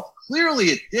itself. Clearly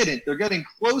it didn't. They're getting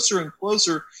closer and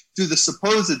closer to the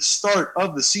supposed start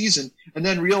of the season, and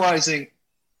then realizing,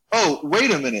 oh, wait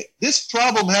a minute, this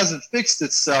problem hasn't fixed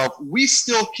itself. We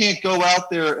still can't go out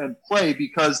there and play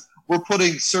because we're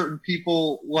putting certain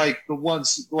people, like the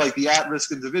ones, like the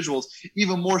at-risk individuals,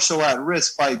 even more so at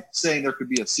risk by saying there could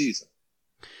be a season.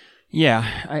 Yeah,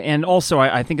 and also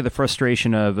I think of the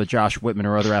frustration of Josh Whitman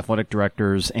or other athletic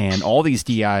directors and all these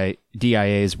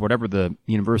DIAs, whatever the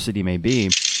university may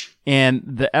be, and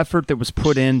the effort that was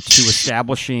put into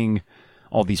establishing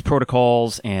all these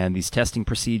protocols and these testing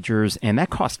procedures, and that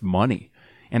cost money,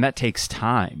 and that takes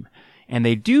time. And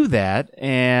they do that,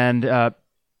 and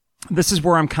this is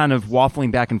where I'm kind of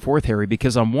waffling back and forth, Harry,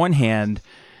 because on one hand,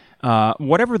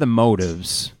 whatever the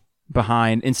motives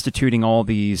behind instituting all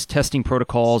these testing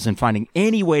protocols and finding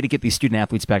any way to get these student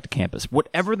athletes back to campus,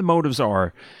 whatever the motives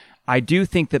are, I do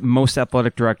think that most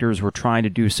athletic directors were trying to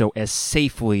do so as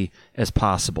safely as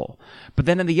possible. But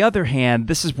then on the other hand,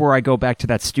 this is where I go back to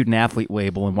that student athlete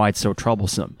label and why it's so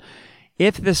troublesome.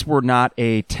 If this were not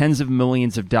a tens of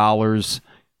millions of dollars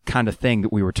kind of thing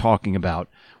that we were talking about,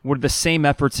 would the same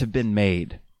efforts have been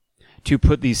made to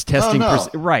put these testing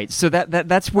right? So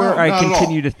that's where I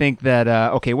continue to think that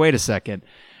okay, wait a second.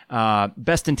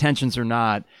 Best intentions or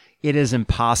not, it is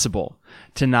impossible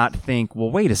to not think,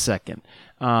 well, wait a second.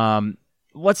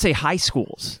 Let's say high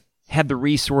schools had the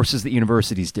resources that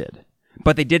universities did,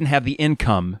 but they didn't have the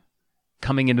income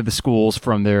coming into the schools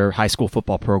from their high school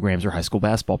football programs or high school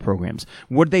basketball programs.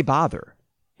 Would they bother?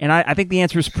 And I think the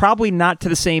answer is probably not to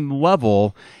the same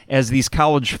level as these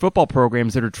college football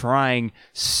programs that are trying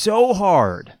so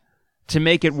hard to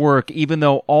make it work, even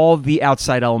though all the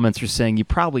outside elements are saying you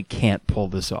probably can't pull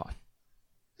this off.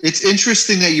 It's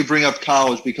interesting that you bring up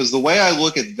college, because the way I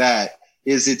look at that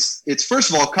is it's first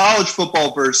of all, college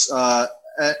football versus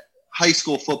high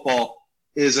school football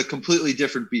is a completely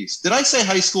different beast. Did I say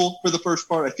high school for the first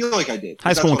part? I feel like I did.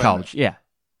 High school and college, yeah.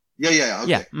 Yeah. Okay.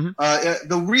 Yeah. Mm-hmm.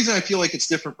 The reason I feel like it's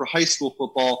different for high school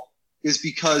football is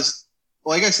because,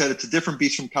 like I said, it's a different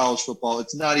beast from college football.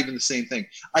 It's not even the same thing.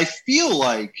 I feel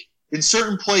like in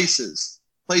certain places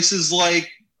like,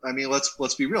 I mean,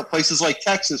 let's be real, places like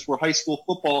Texas, where high school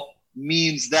football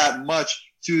means that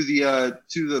much to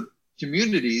the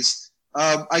communities.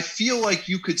 I feel like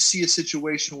you could see a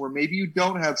situation where maybe you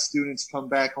don't have students come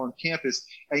back on campus,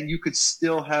 and you could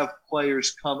still have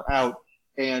players come out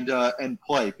and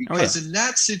play, because in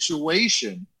that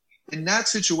situation,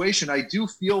 I do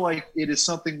feel like it is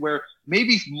something where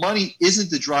maybe money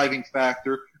isn't the driving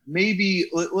factor.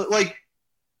 Maybe, like,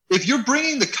 if you're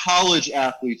bringing the college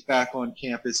athletes back on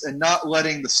campus and not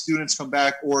letting the students come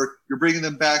back, or you're bringing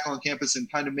them back on campus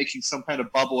and kind of making some kind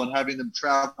of bubble and having them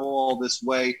travel all this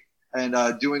way and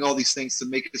doing all these things to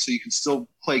make it so you can still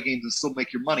play games and still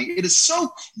make your money, it is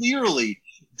so clearly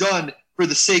done for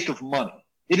the sake of money.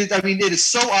 It is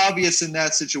so obvious in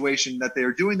that situation that they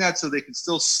are doing that so they can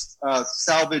still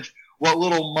salvage what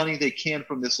little money they can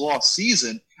from this lost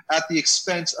season at the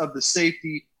expense of the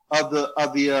safety of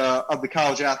the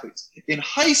college athletes. In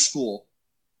high school,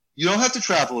 you don't have to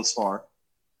travel as far.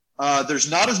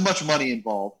 There's not as much money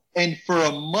involved, and for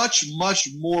a much, much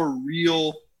more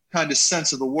real kind of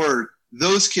sense of the word,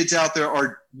 those kids out there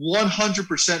are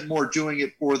 100% more doing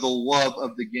it for the love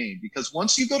of the game. Because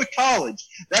once you go to college,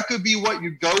 that could be what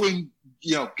you go and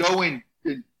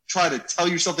try to tell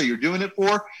yourself that you're doing it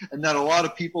for, and that a lot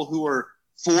of people who are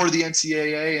for the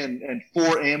NCAA and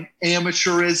for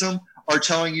amateurism are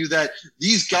telling you that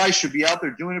these guys should be out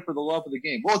there doing it for the love of the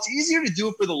game. Well, it's easier to do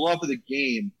it for the love of the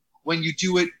game when you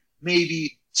do it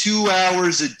maybe 2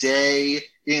 hours a day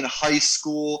in high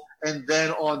school, and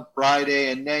then on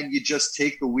Friday, and then you just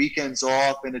take the weekends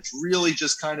off, and it's really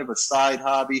just kind of a side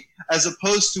hobby, as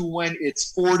opposed to when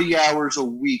it's 40 hours a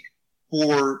week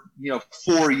for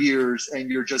 4 years, and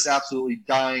you're just absolutely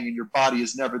dying, and your body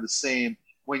is never the same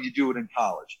when you do it in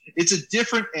college. It's a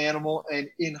different animal, and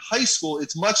in high school,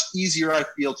 it's much easier, I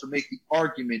feel, to make the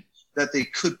argument that they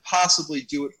could possibly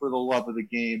do it for the love of the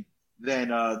game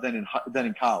than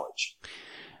in college.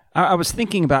 I was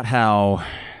thinking about how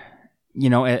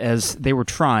as they were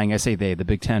trying, I say they, the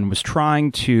Big Ten was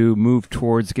trying to move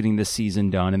towards getting this season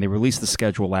done, and they released the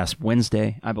schedule last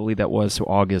Wednesday, I believe that was, so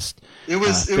August. It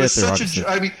was such a.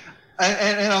 I mean,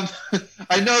 and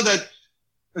I know that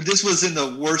this was in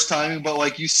the worst timing, but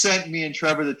like you sent me and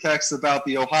Trevor the text about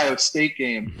the Ohio State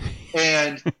game,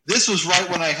 and this was right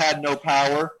when I had no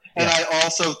power, and I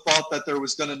also thought that there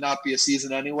was going to not be a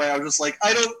season anyway. I was just like,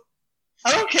 I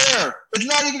don't care. It's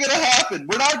not even going to happen.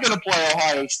 We're not going to play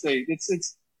Ohio State.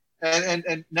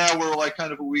 And now we're like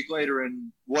kind of a week later,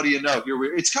 and what do you know?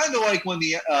 It's kind of like when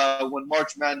when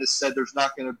March Madness said there's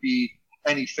not going to be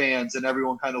any fans, and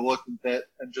everyone kind of looked at that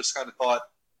and just kind of thought,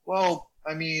 well,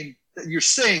 I mean, you're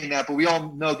saying that, but we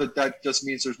all know that just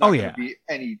means there's not going to be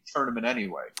any tournament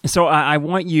anyway. So I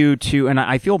want you to, and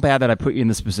I feel bad that I put you in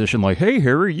this position, like, hey,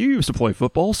 Harry, you used to play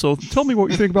football, so tell me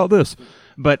what you think about this.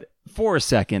 But for a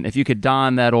second, if you could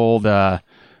don that old,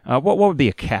 what would be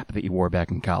a cap that you wore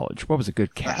back in college? What was a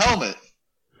good cap? A helmet.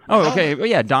 Oh, okay. Well,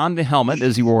 yeah, don the helmet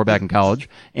as you wore back in college,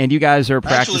 and you guys are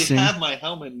practicing. I actually have my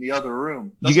helmet in the other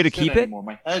room. You get to keep it?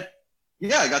 My head.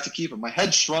 Yeah, I got to keep it. My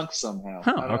head shrunk somehow.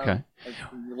 Oh, okay. I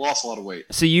lost a lot of weight.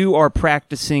 So you are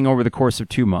practicing over the course of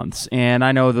 2 months, and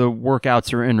I know the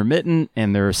workouts are intermittent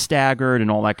and they're staggered and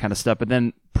all that kind of stuff, but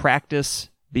then practice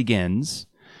begins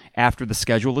after the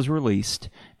schedule is released,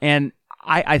 and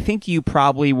I think you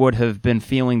probably would have been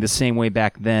feeling the same way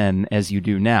back then as you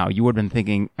do now. You would have been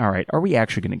thinking, all right, are we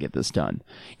actually going to get this done?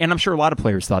 And I'm sure a lot of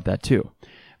players thought that too.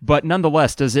 But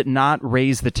nonetheless, does it not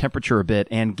raise the temperature a bit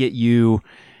and get you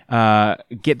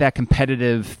get that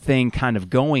competitive thing kind of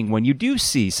going when you do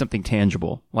see something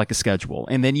tangible like a schedule?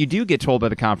 And then you do get told by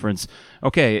the conference,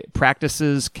 okay,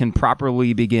 practices can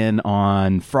properly begin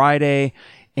on Friday,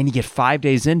 and you get 5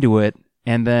 days into it,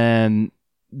 and then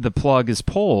the plug is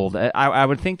pulled. I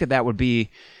would think that would be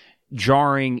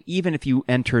jarring, even if you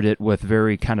entered it with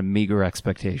very kind of meager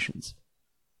expectations.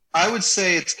 I would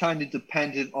say it's kind of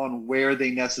dependent on where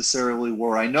they necessarily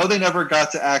were. I know they never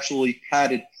got to actually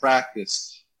padded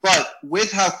practice, but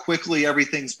with how quickly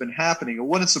everything's been happening, it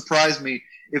wouldn't surprise me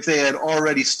if they had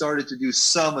already started to do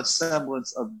some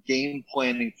semblance of game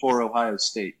planning for Ohio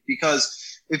State.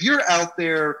 Because if you're out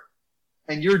there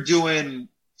and you're doing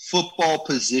football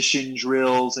position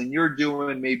drills and you're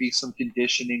doing maybe some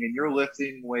conditioning and you're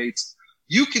lifting weights,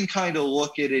 you can kind of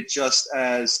look at it just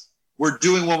as we're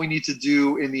doing what we need to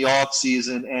do in the off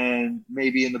season, and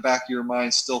maybe in the back of your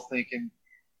mind still thinking,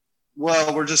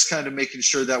 well, we're just kind of making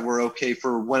sure that we're okay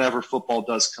for whenever football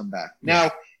does come back.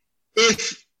 Now,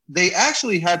 if they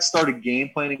actually had started game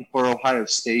planning for Ohio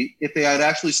State, if they had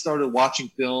actually started watching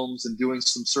films and doing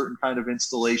some certain kind of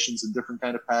installations and different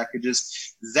kind of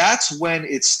packages, that's when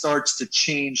it starts to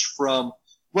change from,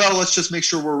 well, let's just make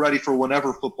sure we're ready for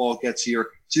whenever football gets here,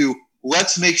 to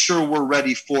let's make sure we're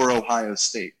ready for Ohio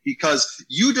State. Because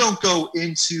you don't go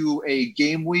into a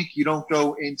game week, you don't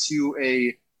go into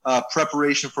a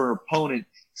preparation for an opponent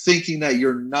thinking that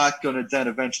you're not going to then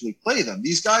eventually play them.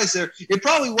 These guys there, it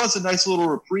probably was a nice little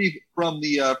reprieve from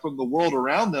the world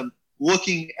around them,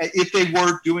 looking at if they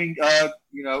were doing,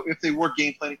 if they were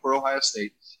game planning for Ohio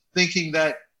State, thinking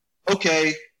that,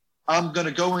 okay, I'm going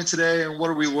to go in today, and what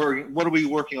are we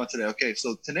working on today? Okay,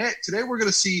 so today we're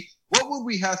going to see what would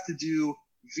we have to do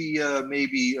via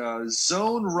maybe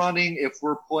zone running if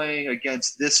we're playing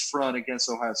against this front against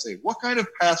Ohio State. What kind of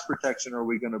pass protection are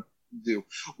we going to do?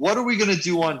 What are we going to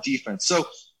do on defense? So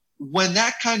when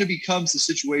that kind of becomes the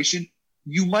situation,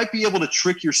 you might be able to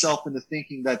trick yourself into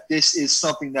thinking that this is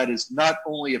something that is not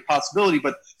only a possibility,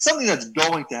 but something that's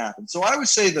going to happen. So I would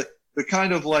say that the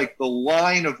kind of like the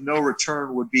line of no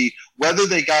return would be whether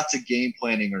they got to game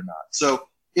planning or not. So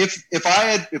if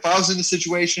I was in the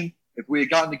situation, if we had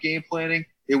gotten to game planning,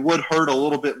 it would hurt a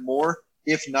little bit more.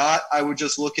 If not, I would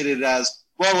just look at it as,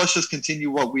 well, let's just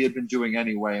continue what we had been doing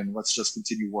anyway, and let's just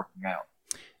continue working out.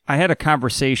 I had a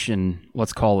conversation,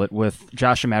 let's call it, with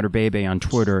Josh Amaterbebe on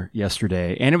Twitter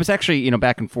yesterday, and it was actually,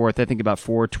 back and forth, I think about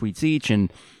 4 tweets each,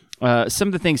 and some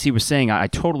of the things he was saying, I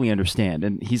totally understand,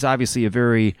 and he's obviously a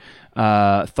very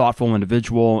thoughtful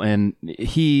individual, and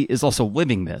he is also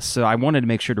living this, so I wanted to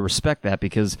make sure to respect that,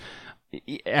 because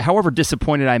however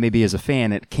disappointed I may be as a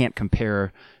fan, it can't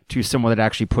compare to someone that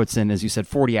actually puts in, as you said,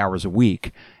 40 hours a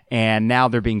week, and now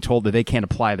they're being told that they can't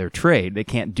apply their trade, they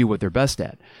can't do what they're best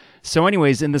at. So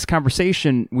anyways, in this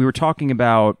conversation, we were talking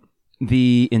about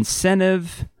the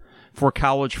incentive for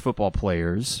college football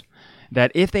players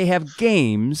that if they have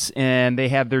games and they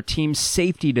have their team's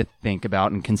safety to think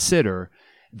about and consider,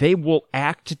 they will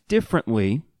act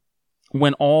differently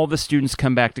when all the students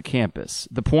come back to campus.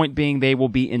 The point being they will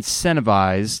be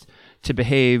incentivized to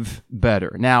behave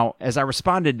better. Now, as I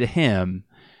responded to him,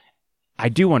 I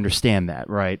do understand that,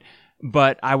 right?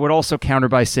 But I would also counter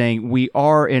by saying we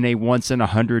are in a once in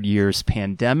 100 years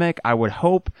pandemic. I would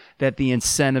hope that the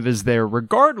incentive is there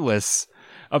regardless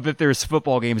of if there's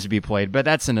football games to be played, but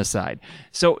that's an aside.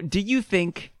 So do you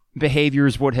think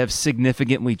behaviors would have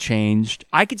significantly changed?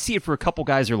 I could see it for a couple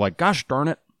guys who are like, gosh darn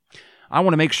it, I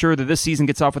want to make sure that this season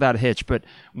gets off without a hitch. But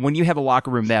when you have a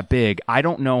locker room that big, I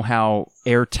don't know how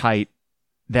airtight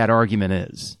that argument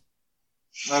is.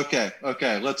 Okay.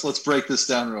 Let's break this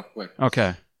down real quick.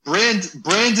 Okay.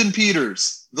 Brandon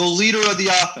Peters, the leader of the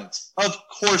offense. Of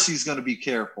course he's going to be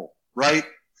careful, right?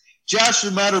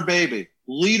 Joshua Matter-Baby,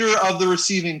 leader of the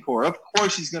receiving corps. Of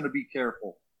course he's going to be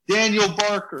careful. Daniel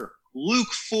Barker,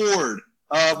 Luke Ford,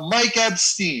 Mike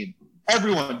Epstein,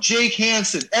 everyone, Jake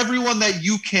Hansen, everyone that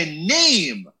you can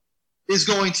name is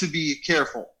going to be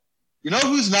careful. You know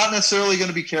who's not necessarily going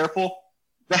to be careful?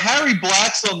 The Harry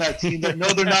Blacks on that team that know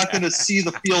they're not going to see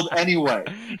the field anyway.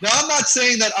 Now, I'm not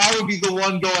saying that I would be the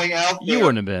one going out there you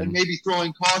wouldn't have been. And maybe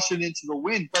throwing caution into the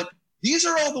wind, but these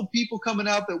are all the people coming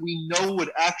out that we know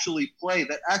would actually play,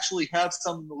 that actually have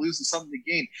something to lose and something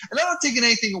to gain. And I'm not taking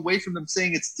anything away from them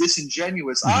saying it's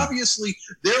disingenuous. Mm-hmm. Obviously,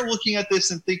 they're looking at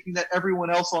this and thinking that everyone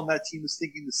else on that team is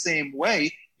thinking the same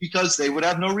way because they would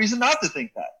have no reason not to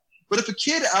think that. But if a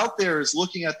kid out there is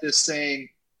looking at this saying,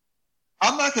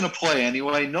 I'm not going to play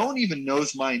anyway. No one even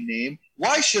knows my name.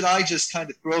 Why should I just kind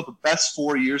of throw the best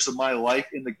 4 years of my life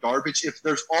in the garbage if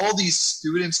there's all these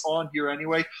students on here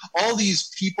anyway, all these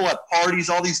people at parties,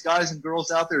 all these guys and girls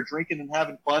out there drinking and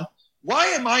having fun? Why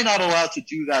am I not allowed to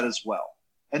do that as well?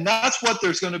 And that's what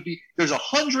there's going to be. There's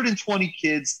 120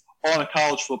 kids on a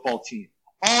college football team.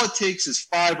 All it takes is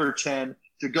 5 or 10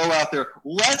 to go out there.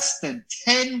 Less than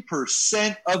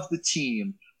 10% of the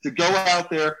team to go out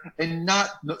there and not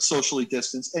socially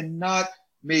distance and not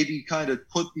maybe kind of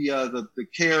put the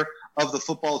care of the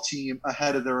football team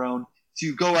ahead of their own,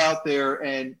 to go out there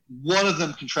and one of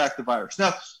them contract the virus.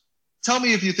 Now, tell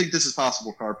me if you think this is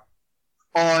possible, Carp.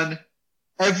 On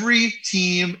every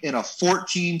team in a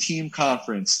 14-team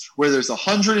conference where there's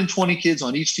 120 kids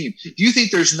on each team, do you think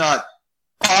there's not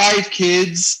 5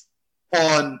 kids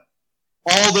on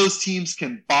all those teams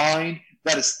combined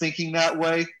that is thinking that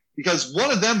way? Because one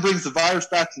of them brings the virus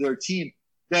back to their team,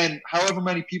 then however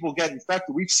many people get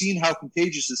infected, we've seen how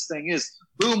contagious this thing is.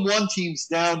 Boom, one team's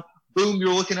down. Boom,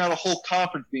 you're looking at a whole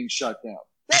conference being shut down.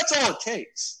 That's all it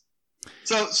takes.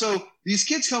 So these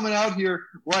kids coming out here,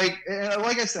 like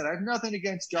I said, I have nothing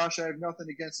against Josh. I have nothing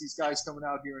against these guys coming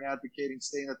out here and advocating,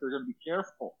 saying that they're going to be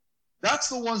careful. That's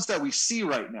the ones that we see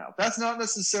right now. That's not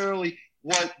necessarily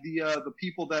what the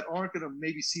people that aren't going to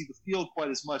maybe see the field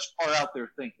quite as much are out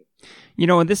there thinking. You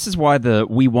know, and this is why the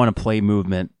We Want to Play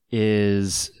movement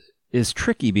is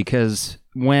tricky, because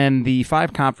when the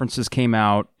 5 conferences came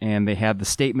out and they had the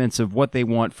statements of what they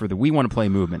want for the We Want to Play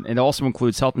movement, it also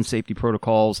includes health and safety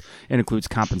protocols, it includes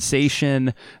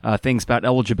compensation, things about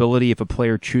eligibility if a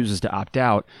player chooses to opt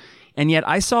out. And yet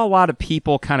I saw a lot of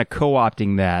people kind of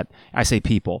co-opting that. I say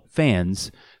people,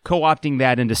 fans, co-opting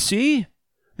that into, see,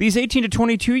 these 18 to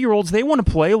 22-year-olds, they want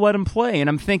to play, let them play. And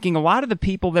I'm thinking a lot of the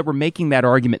people that were making that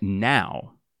argument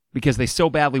now, because they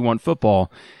so badly want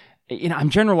football, you know, I'm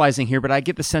generalizing here, but I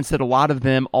get the sense that a lot of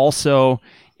them also,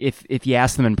 if you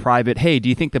ask them in private, hey, do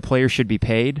you think the players should be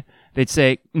paid? They'd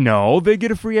say, no, they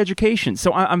get a free education.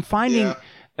 So I'm finding,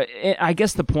 I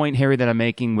guess the point, Harry, that I'm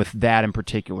making with that in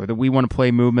particular, the We Want to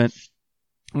Play movement,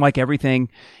 like everything,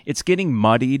 it's getting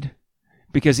muddied,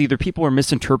 because either people are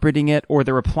misinterpreting it or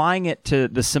they're applying it to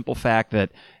the simple fact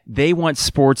that they want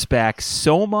sports back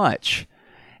so much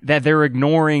that they're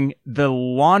ignoring the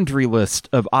laundry list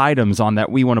of items on that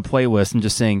We Want to Play list and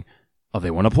just saying, oh, they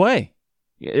want to play.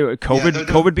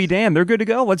 COVID be damned. They're good to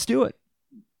go. Let's do it.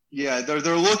 Yeah,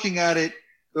 they're looking at it.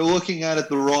 They're looking at it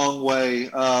the wrong way.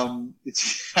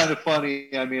 It's kind of funny.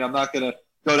 I mean, I'm not going to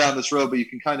go down this road, but you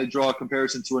can kind of draw a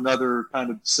comparison to another kind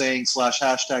of saying /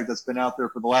 hashtag that's been out there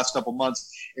for the last couple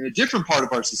months in a different part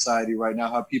of our society right now,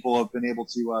 how people have been able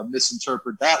to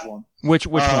misinterpret that one. Which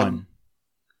one?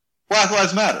 Black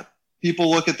Lives Matter.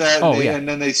 People look at that and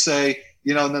then they say,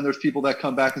 you know, and then there's people that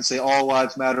come back and say all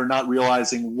lives matter, not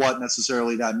realizing what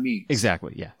necessarily that means.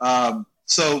 Exactly, yeah.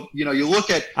 So, you know, you look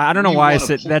at... I don't know why I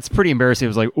said... That's pretty embarrassing. It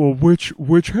was like, well, which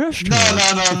hashtag?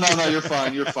 No, you're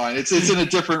fine. You're fine. It's in a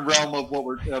different realm of what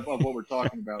we're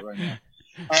talking about right now.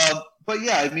 But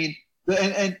yeah, I mean,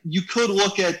 and you could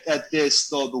look at this,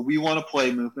 the We Want to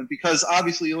Play movement, because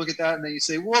obviously you look at that and then you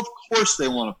say, well, of course they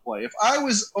want to play. If I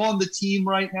was on the team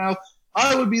right now,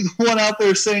 I would be the one out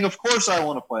there saying, of course I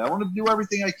want to play. I want to do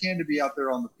everything I can to be out there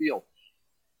on the field.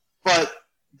 But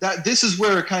this is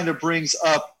where it kind of brings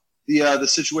up the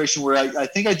situation where I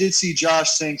think I did see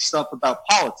Josh saying stuff about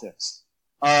politics,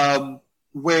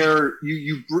 where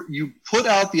you put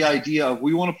out the idea of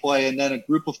we want to play, and then a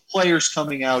group of players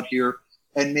coming out here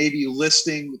and maybe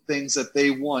listing things that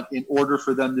they want in order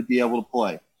for them to be able to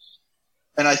play.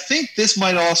 And I think this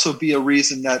might also be a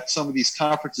reason that some of these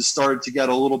conferences started to get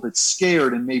a little bit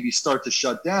scared and maybe start to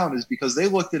shut down, is because they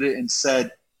looked at it and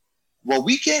said, well,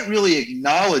 we can't really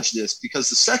acknowledge this, because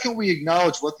the second we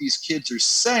acknowledge what these kids are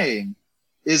saying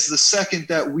is the second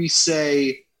that we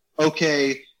say,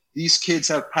 okay, these kids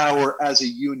have power as a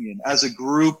union, as a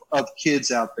group of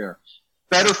kids out there.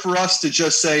 Better for us to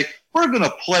just say, we're going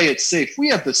to play it safe. We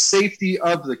have the safety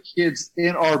of the kids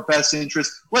in our best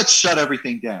interest. Let's shut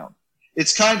everything down.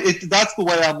 That's the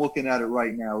way I'm looking at it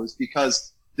right now, is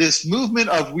because this movement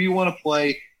of we want to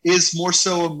play is more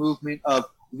so a movement of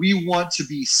we want to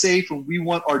be safe and we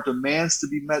want our demands to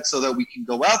be met so that we can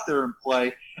go out there and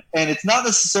play. And it's not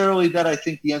necessarily that I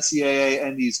think the NCAA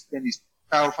and these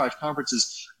Power 5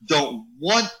 conferences don't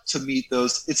want to meet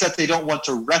those. It's that they don't want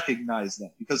to recognize them,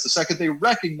 because the second they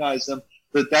recognize them,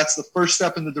 that's the first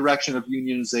step in the direction of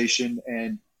unionization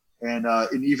and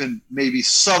even maybe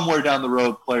somewhere down the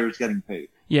road, players getting paid.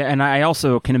 Yeah, and I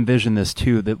also can envision this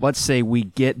too, that let's say we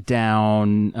get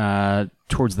down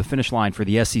towards the finish line for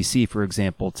the SEC, for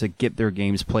example, to get their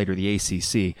games played, or the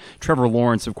ACC. Trevor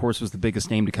Lawrence, of course, was the biggest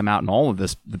name to come out in all of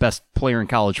this, the best player in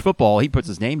college football. He puts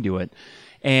his name to it.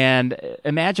 And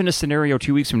imagine a scenario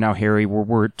 2 weeks from now, Harry, where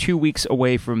we're 2 weeks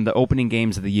away from the opening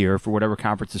games of the year for whatever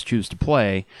conferences choose to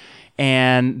play,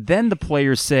 and then the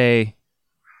players say,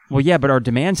 well, yeah, but our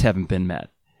demands haven't been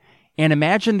met. And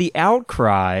imagine the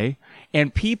outcry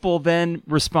and people then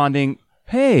responding,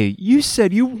 hey, you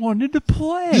said you wanted to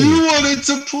play. You wanted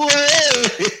to play.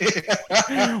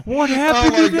 What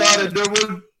happened to that?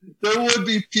 God, there would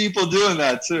be people doing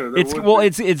that too.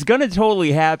 It's going to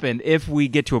totally happen if we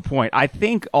get to a point. I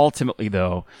think ultimately,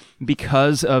 though,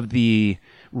 because of the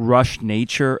rush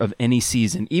nature of any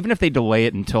season, even if they delay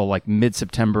it until like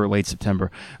mid-September, late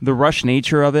September, the rush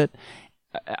nature of it,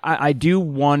 I do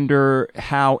wonder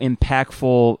how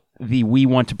impactful the we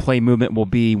want to play movement will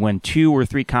be when 2 or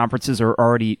 3 conferences are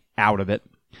already out of it,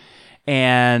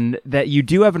 and that you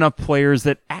do have enough players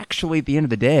that actually at the end of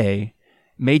the day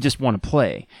may just want to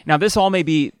play. Now, this all may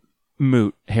be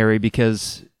moot, Harry,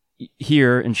 because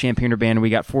here in Champaign-Urbana we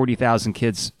got 40,000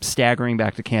 kids staggering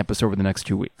back to campus over the next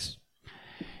 2 weeks.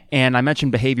 And I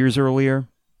mentioned behaviors earlier.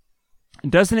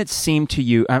 Doesn't it seem to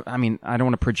you, I mean, I don't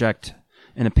want to project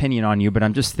an opinion on you, but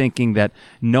I'm just thinking that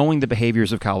knowing the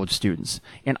behaviors of college students,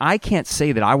 and I can't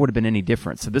say that I would have been any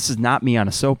different, so this is not me on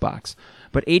a soapbox,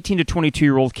 but 18 to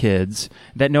 22-year-old kids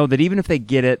that know that even if they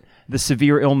get it, the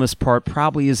severe illness part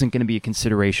probably isn't going to be a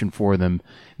consideration for them.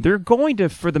 They're going to,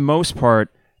 for the most part,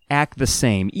 act the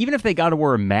same. Even if they got to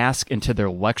wear a mask into their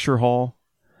lecture hall,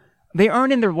 they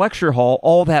aren't in their lecture hall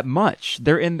all that much.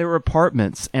 They're in their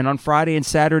apartments, and on Friday and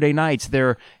Saturday nights,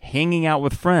 they're hanging out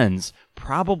with friends,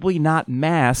 probably not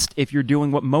masked if you're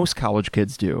doing what most college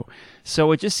kids do.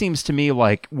 So it just seems to me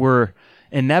like we're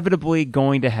inevitably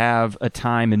going to have a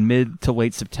time in mid to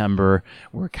late September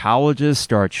where colleges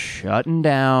start shutting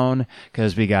down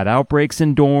because we got outbreaks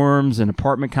in dorms and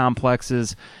apartment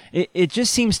complexes. It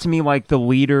just seems to me like the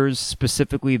leaders,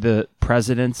 specifically the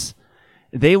presidents,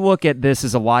 they look at this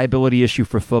as a liability issue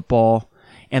for football,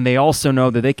 and they also know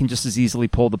that they can just as easily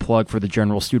pull the plug for the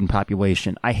general student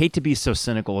population. I hate to be so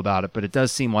cynical about it, but it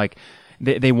does seem like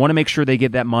they want to make sure they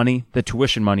get that money, the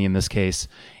tuition money in this case,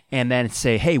 and then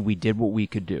say, hey, we did what we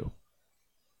could do.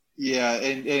 Yeah,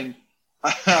 and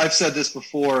I've said this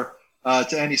before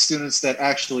to any students that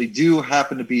actually do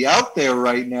happen to be out there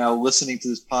right now listening to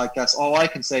this podcast. All I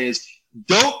can say is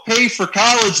don't pay for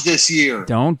college this year.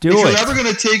 Don't do it. If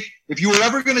you were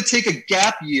ever going to take a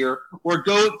gap year or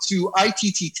go to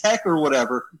ITT Tech or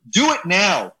whatever, do it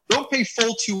now. Don't pay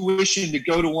full tuition to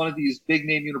go to one of these big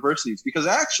name universities, because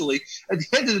actually, at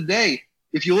the end of the day,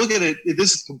 if you look at it,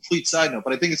 this is a complete side note,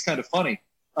 but I think it's kind of funny.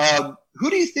 Who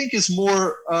do you think is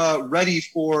more ready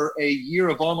for a year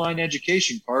of online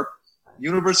education, Carp?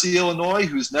 University of Illinois,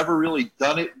 who's never really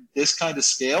done it this kind of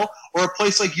scale, or a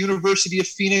place like University of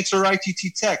Phoenix or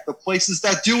ITT Tech, the places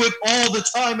that do it all the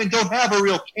time and don't have a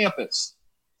real campus?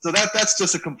 So that's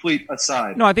just a complete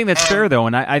aside. No, I think that's fair, though,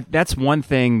 and I that's one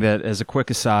thing that, as a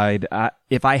quick aside,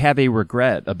 if I have a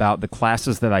regret about the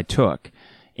classes that I took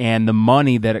and the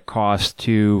money that it cost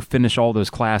to finish all those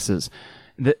classes,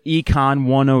 the Econ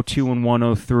 102 and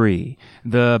 103,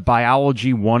 the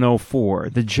Biology 104,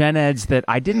 the Gen Eds that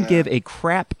I didn't give a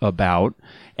crap about,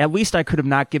 at least I could have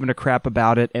not given a crap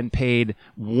about it and paid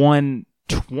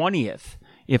 1/20th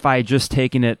if I had just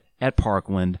taken it at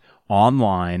Parkland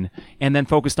online, and then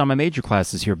focused on my major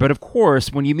classes here. But of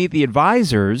course, when you meet the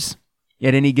advisors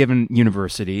at any given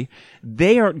university,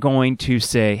 they aren't going to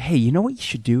say, hey, you know what you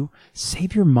should do?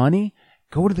 Save your money,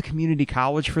 go to the community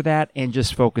college for that, and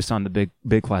just focus on the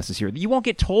big classes here. You won't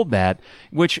get told that,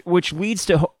 which leads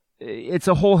to, it's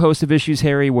a whole host of issues,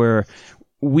 Harry, where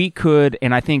we could,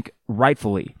 and I think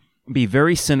rightfully, be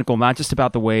very cynical, not just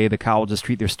about the way the colleges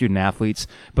treat their student athletes,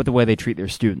 but the way they treat their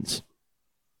students.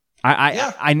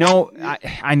 I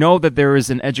know that there is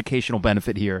an educational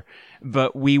benefit here,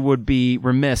 but we would be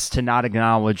remiss to not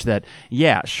acknowledge that,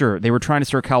 yeah, sure, they were trying to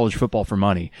start college football for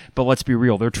money, but let's be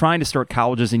real, they're trying to start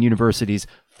colleges and universities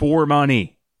for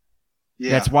money. Yeah,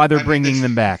 that's why they're bringing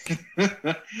them back.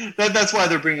 That's why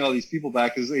they're bringing all these people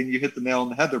back, and you hit the nail on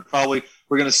the head.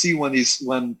 We're going to see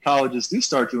when colleges do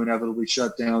start to inevitably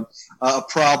shut down, a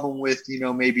problem with,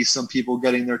 maybe some people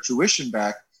getting their tuition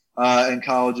back. And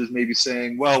colleges maybe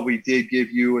saying, well, we did give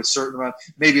you a certain amount.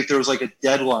 Maybe if there was like a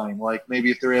deadline, like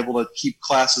maybe if they're able to keep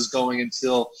classes going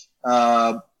until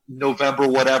November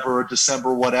whatever or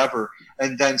December whatever,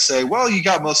 and then say, well, you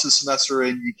got most of the semester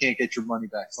and you can't get your money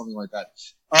back, something like that.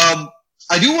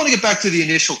 I do want to get back to the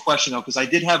initial question, though, because I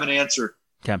did have an answer,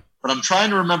 okay, but I'm trying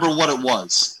to remember what it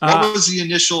was. What was the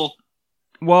initial...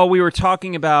 Well, we were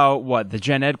talking about the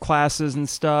gen ed classes and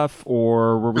stuff,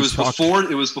 or were we? It was before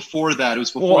that. It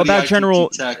was before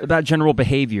about general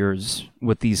behaviors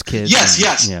with these kids. Yes.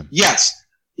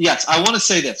 I want to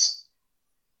say this.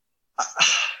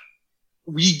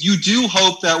 You do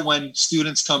hope that when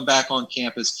students come back on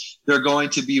campus, they're going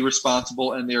to be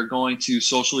responsible and they're going to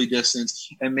socially distance,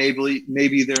 and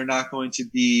maybe they're not going to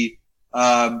be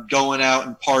going out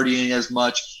and partying as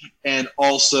much, and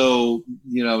also,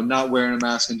 not wearing a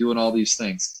mask and doing all these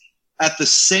things. At the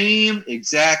same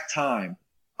exact time,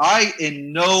 I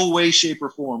in no way, shape, or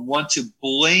form want to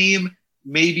blame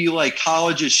maybe like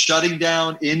colleges shutting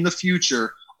down in the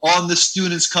future on the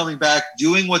students coming back,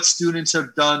 doing what students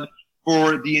have done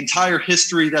for the entire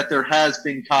history that there has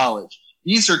been college.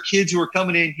 These are kids who are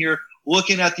coming in here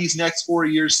looking at these next 4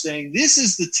 years saying, this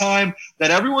is the time that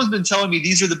everyone's been telling me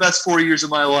these are the best 4 years of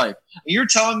my life. And you're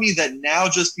telling me that now,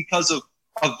 just because of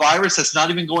a virus that's not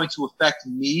even going to affect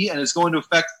me and is going to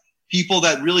affect people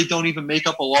that really don't even make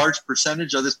up a large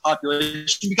percentage of this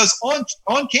population, because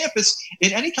on campus,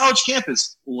 in any college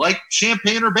campus, like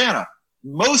Champaign-Urbana,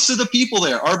 most of the people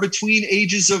there are between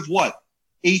ages of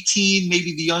 18,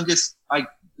 maybe the youngest, I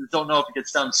don't know if it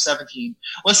gets down to 17.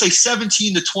 Let's say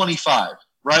 17 to 25.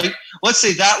 Right? Let's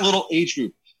say that little age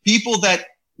group. People that,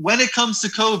 when it comes to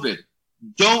COVID,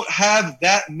 don't have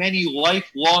that many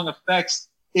lifelong effects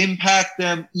impact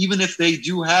them, even if they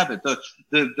do have it.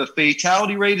 The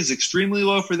fatality rate is extremely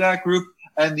low for that group,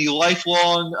 and the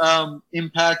lifelong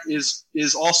impact is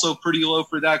also pretty low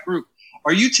for that group.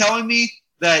 Are you telling me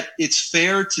that it's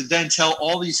fair to then tell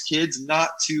all these kids not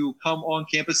to come on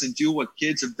campus and do what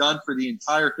kids have done for the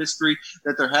entire history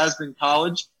that there has been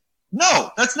college?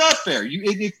 No, that's not fair.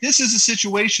 If this is a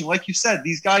situation, like you said,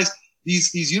 these guys,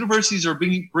 these universities are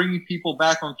bringing people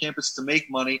back on campus to make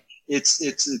money. It's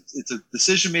a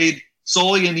decision made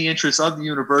solely in the interest of the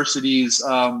universities,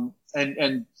 and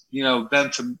them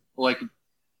to, like,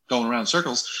 going around in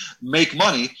circles, make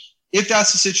money. If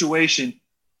that's the situation,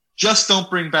 just don't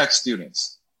bring back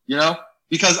students.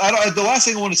 Because the last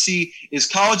thing I want to see is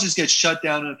colleges get shut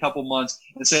down in a couple months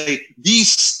and say these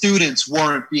students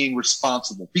weren't being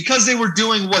responsible because they were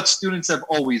doing what students have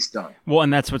always done. Well,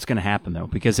 and that's what's going to happen, though,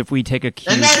 because if we take a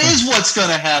cue, and that is what's going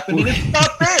to happen, and it's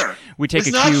not fair. We take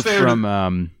a cue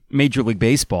from Major League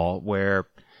Baseball, where,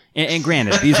 and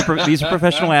granted, these are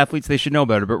professional athletes; they should know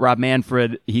better. But Rob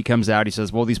Manfred, he comes out, he says,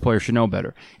 "Well, these players should know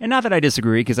better." And not that I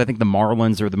disagree, because I think the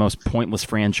Marlins are the most pointless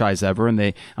franchise ever,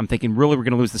 and I'm thinking, really, we're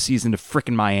going to lose the season to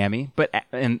frickin' Miami,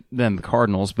 and then the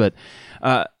Cardinals. But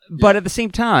at the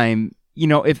same time,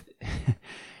 if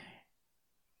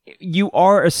you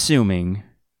are assuming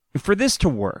for this to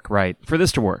work, right? For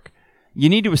this to work, you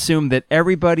need to assume that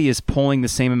everybody is pulling the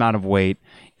same amount of weight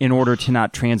in order to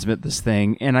not transmit this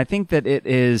thing. And I think that it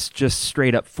is just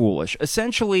straight up foolish.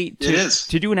 Essentially,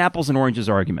 to do an apples and oranges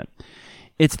argument,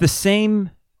 it's the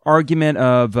same argument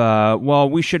of,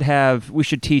 we should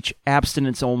teach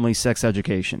abstinence-only sex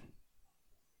education.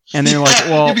 And they're like,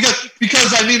 well... Because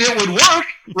it would work,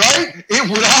 right? It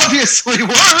would obviously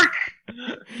work.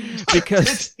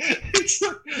 Because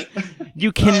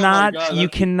you cannot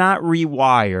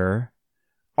rewire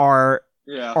our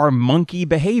monkey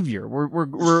behavior.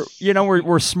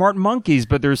 We're smart monkeys,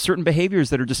 but there's certain behaviors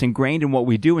that are just ingrained in what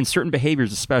we do, and certain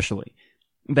behaviors especially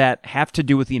that have to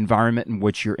do with the environment in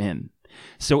which you're in.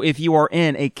 So if you are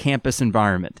in a campus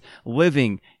environment,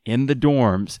 living in the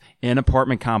dorms, in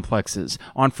apartment complexes,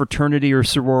 on fraternity or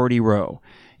sorority row,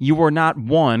 you are not,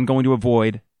 one, going to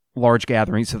avoid large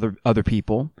gatherings of other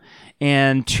people,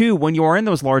 and two, when you are in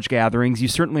those large gatherings, you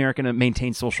certainly aren't going to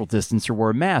maintain social distance or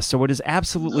wear a mask. So it is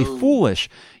absolutely foolish.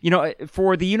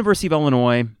 For the University of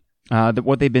Illinois,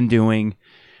 what they've been doing,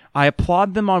 I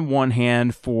applaud them on one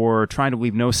hand for trying to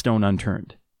leave no stone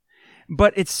unturned.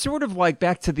 But it's sort of like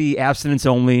back to the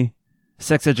abstinence-only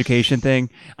sex education thing.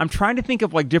 I'm trying to think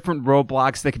of like different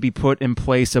roadblocks that could be put in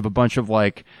place of a bunch of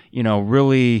like,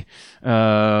 really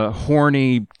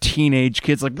horny teenage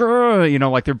kids, like,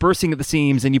 like they're bursting at the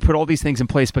seams, and you put all these things in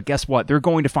place, but guess what? They're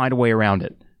going to find a way around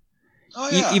it. Oh,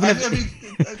 yeah. Even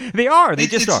if they are. They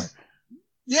just are.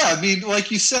 Yeah, I mean,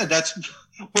 like you said,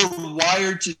 we're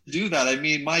wired to do that. I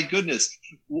mean, my goodness,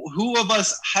 who of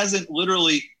us hasn't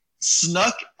literally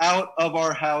snuck out of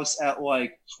our house at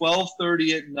like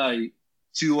 12:30 at night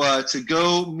to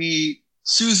go meet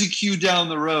Susie Q down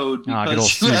the road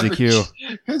because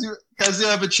you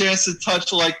have a chance to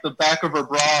touch like the back of her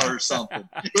bra or something.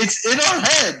 It's in our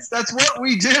heads. That's what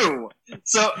we do.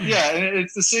 So yeah, and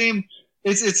it's the same.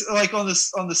 It's like on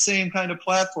the same kind of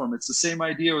platform. It's the same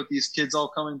idea with these kids all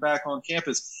coming back on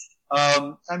campus.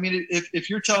 I mean, if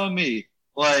you're telling me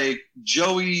like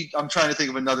Joey, I'm trying to think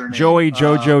of another name. Joey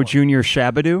Jojo Jr.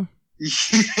 Shabadoo.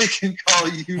 They can call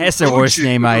you. That's the worst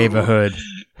name I ever heard.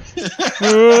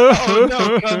 Oh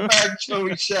no! Come back,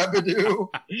 Joey Shabadoo.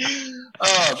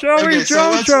 Joey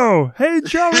Jojo. Hey,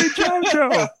 Joey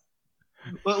Jojo.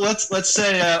 Let's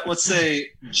say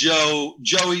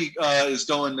Joey is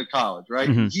going to college, right?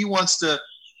 Mm-hmm.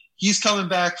 He's coming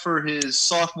back for his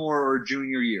sophomore or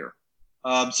junior year.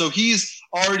 So he's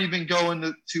already been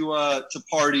going to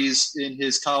parties in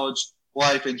his college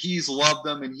life, and he's loved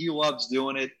them, and he loves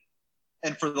doing it.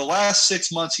 And for the last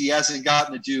 6 months, he hasn't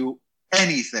gotten to do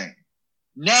anything.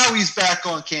 Now he's back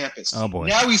on campus. Oh boy!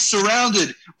 Now he's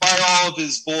surrounded by all of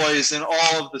his boys and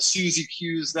all of the Susie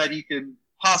Qs that he can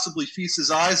possibly feast his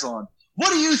eyes on.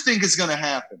 What do you think is going to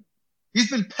happen?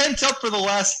 He's been pent up for the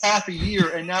last half a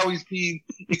year, and now he's being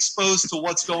exposed to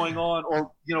what's going on,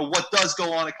 or what does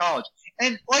go on at college.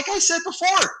 And like I said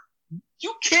before,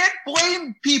 you can't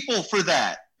blame people for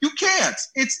that. You can't.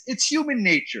 It's human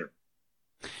nature.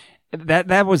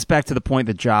 That was back to the point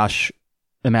that Josh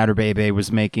Amaterbebe was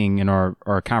making in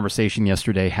our conversation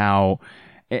yesterday, how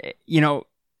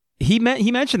he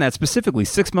mentioned that specifically.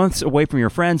 6 months away from your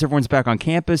friends, everyone's back on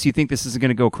campus. You think this is going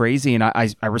to go crazy? And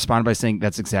I responded by saying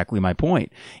that's exactly my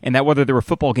point. And that whether there were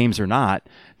football games or not,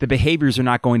 the behaviors are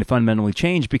not going to fundamentally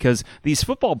change, because these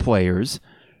football players,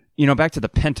 back to the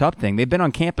pent up thing, they've been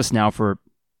on campus now for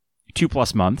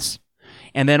 2+ months.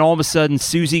 And then all of a sudden,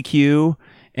 Susie Q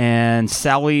and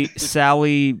Sally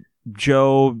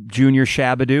Joe Jr.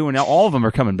 Shabadoo, and all of them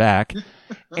are coming back.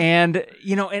 And,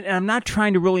 and I'm not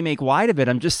trying to really make light of it.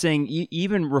 I'm just saying,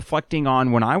 even reflecting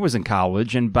on when I was in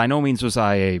college, and by no means was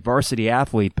I a varsity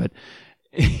athlete, but,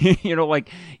 like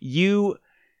you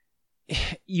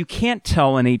can't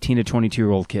tell an 18 to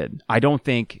 22-year-old kid, I don't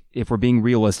think, if we're being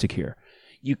realistic here,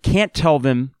 you can't tell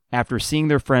them after seeing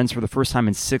their friends for the first time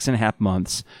in 6.5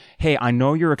 months, hey, I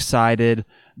know you're excited,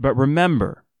 but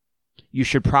remember, you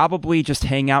should probably just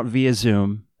hang out via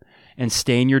Zoom and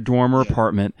stay in your dorm or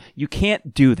apartment. You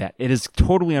can't do that. It is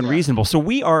totally unreasonable. So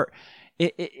we are,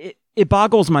 it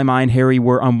boggles my mind, Harry,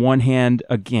 where on one hand,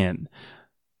 again,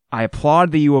 I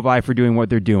applaud the U of I for doing what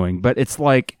they're doing, but it's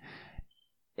like,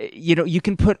 you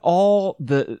can put all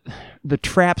the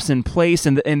traps in place,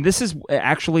 and this is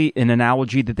actually an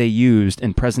analogy that they used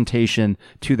in presentation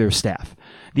to their staff.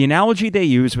 The analogy they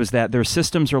used was that their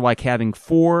systems are like having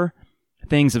 4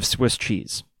 things of Swiss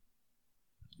cheese.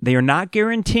 They are not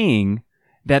guaranteeing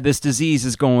that this disease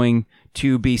is going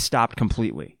to be stopped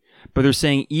completely. But they're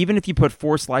saying even if you put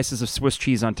 4 slices of Swiss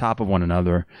cheese on top of one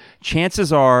another,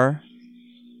 chances are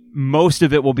most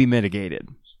of it will be mitigated.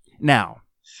 Now,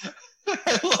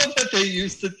 I love that they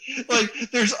used it. Like,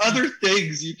 there's other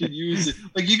things you can use.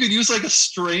 Like, you could use like a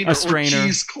strainer. Or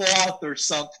cheesecloth or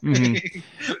something.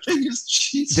 Mm-hmm. They use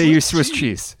cheese. They use Swiss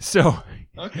cheese. So,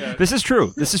 okay. This is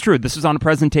true. This is on a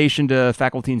presentation to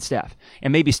faculty and staff,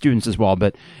 and maybe students as well.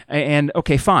 And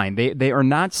okay, fine. They are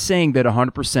not saying that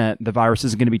 100% the virus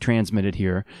is going to be transmitted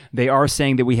here. They are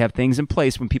saying that we have things in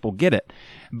place when people get it.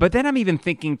 But then I'm even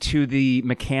thinking to the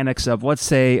mechanics of, let's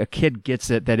say a kid gets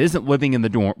it that isn't living in the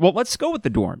dorm. Well, let's go with the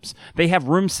dorms. They have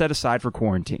rooms set aside for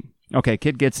quarantine. Okay,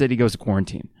 kid gets it, he goes to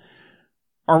quarantine.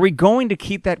 Are we going to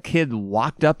keep that kid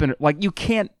locked up in, like, you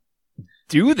can't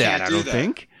do that, I don't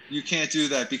think. You can't do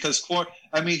that because,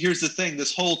 here's the thing.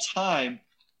 This whole time,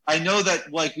 I know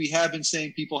that like we have been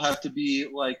saying people have to be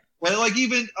like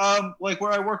even like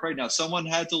where I work right now, someone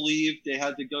had to leave. They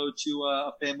had to go to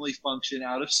a family function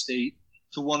out of state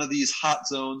to one of these hot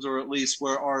zones, or at least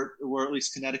where at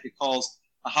least Connecticut calls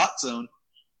a hot zone.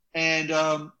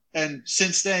 And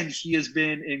since then he has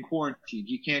been in quarantine.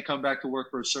 He can't come back to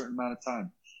work for a certain amount of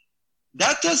time.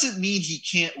 That doesn't mean he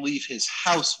can't leave his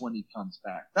house when he comes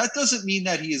back. That doesn't mean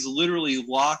that he is literally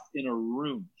locked in a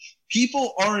room.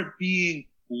 People aren't being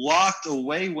locked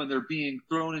away when they're being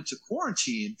thrown into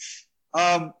quarantine.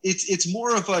 It's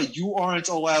more of a you aren't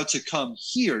allowed to come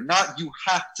here, not you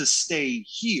have to stay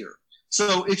here.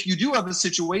 So if you do have a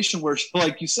situation where,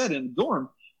 like you said, in a dorm,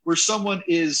 where someone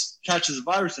catches a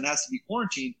virus and has to be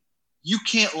quarantined, you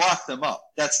can't lock them up.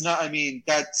 That's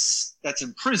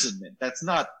imprisonment. That's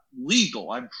not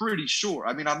legal, I'm pretty sure.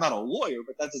 I mean, I'm not a lawyer,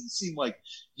 but that doesn't seem like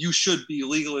you should be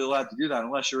legally allowed to do that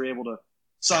unless you're able to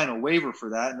sign a waiver for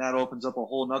that, and that opens up a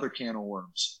whole nother can of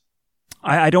worms.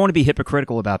 I don't want to be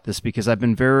hypocritical about this because I've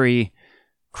been very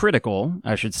critical,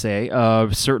 I should say,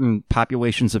 of certain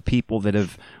populations of people that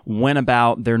have went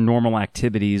about their normal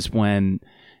activities when,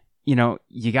 you know,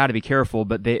 you got to be careful,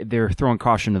 but they're throwing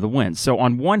caution to the wind. So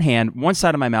on one hand, one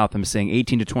side of my mouth, I'm saying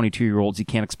 18 to 22-year-olds, you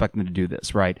can't expect them to do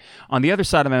this, right? On the other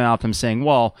side of my mouth, I'm saying,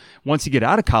 well, once you get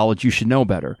out of college, you should know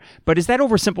better. But is that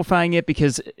oversimplifying it?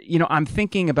 Because, you know, I'm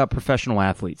thinking about professional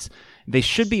athletes. They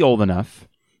should be old enough.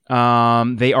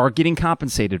 They are getting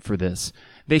compensated for this.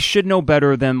 They should know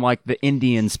better than like the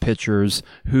Indians pitchers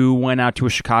who went out to a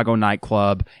Chicago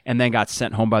nightclub and then got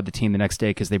sent home by the team the next day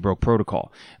because they broke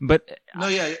protocol. But no,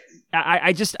 yeah.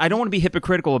 I don't want to be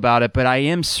hypocritical about it, but I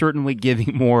am certainly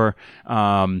giving more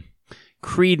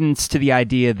credence to the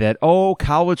idea that, oh,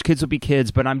 college kids will be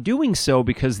kids, but I'm doing so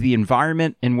because the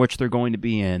environment in which they're going to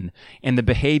be in and the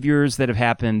behaviors that have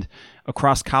happened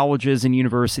across colleges and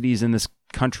universities in this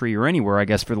country or anywhere, I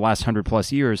guess, for the last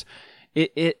 100+ years,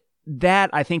 that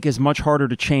I think is much harder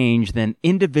to change than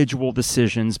individual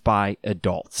decisions by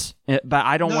adults. But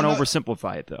I don't want to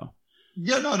oversimplify it, though.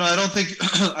 Yeah, no, I don't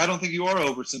think you are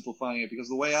oversimplifying it, because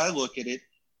the way I look at it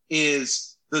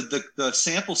is the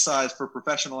sample size for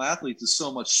professional athletes is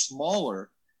so much smaller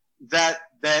that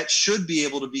should be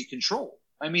able to be controlled.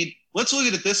 I mean, let's look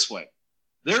at it this way.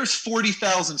 There's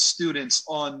 40,000 students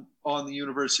on the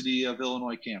University of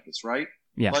Illinois campus, right?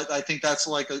 Yeah. But I think that's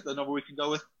like a number we can go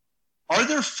with. Are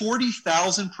there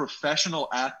 40,000 professional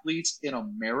athletes in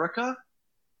America?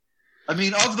 I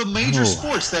mean, of the major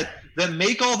sports that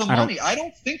make all the money, I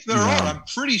don't think there are. I'm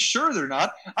pretty sure they're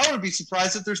not. I wouldn't be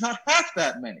surprised if there's not half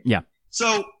that many. Yeah.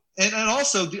 So, and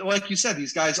also, like you said,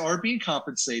 these guys are being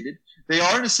compensated. They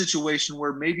are in a situation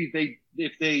where maybe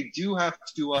if they do have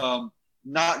to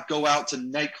not go out to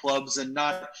nightclubs and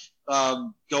not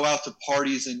go out to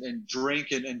parties and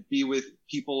drink and be with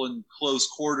people in close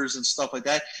quarters and stuff like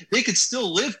that, they could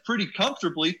still live pretty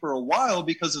comfortably for a while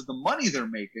because of the money they're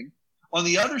making. On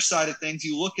the other side of things,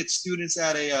 you look at students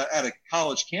at a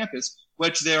college campus,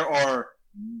 which there are,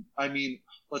 I mean,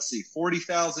 let's see,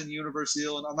 40,000 University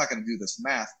of Illinois. I'm not going to do this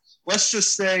math. Let's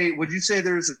just say, would you say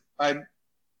there's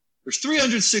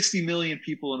 360 million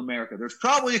people in America? There's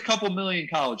probably a couple million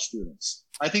college students.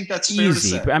 I think that's fair to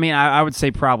say. I mean, I would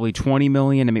say probably 20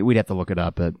 million. I mean, we'd have to look it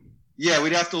up, but yeah,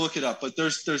 we'd have to look it up. But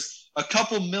there's a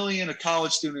couple million of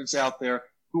college students out there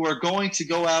who are going to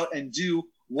go out and do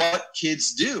what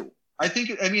kids do. I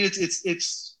think I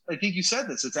think you said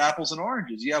this. It's apples and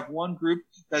oranges. You have one group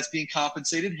that's being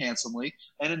compensated handsomely,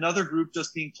 and another group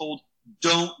just being told,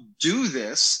 "Don't do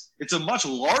this." It's a much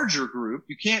larger group.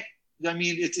 You can't. I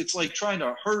mean, it's like trying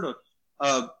to herd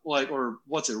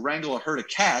wrangle a herd of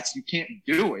cats. You can't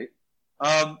do it,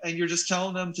 and you're just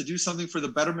telling them to do something for the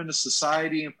betterment of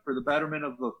society and for the betterment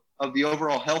of the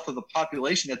overall health of the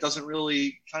population that doesn't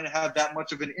really kind of have that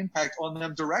much of an impact on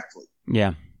them directly.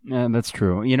 Yeah. Yeah, that's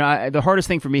true. You know, the hardest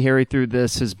thing for me, Harry, through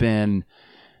this has been,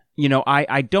 you know,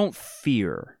 I don't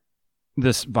fear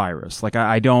this virus. Like,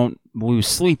 I don't lose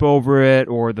sleep over it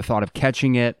or the thought of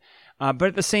catching it. But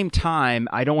at the same time,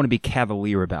 I don't want to be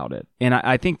cavalier about it. And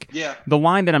I think the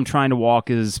line that I'm trying to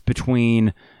walk is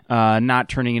between not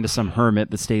turning into some hermit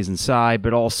that stays inside,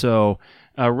 but also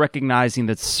recognizing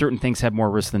that certain things have more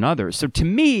risk than others. So to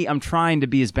me, I'm trying to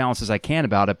be as balanced as I can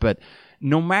about it. But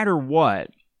no matter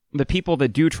what, the people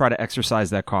that do try to exercise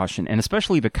that caution, and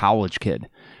especially if a college kid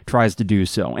tries to do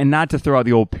so, and not to throw out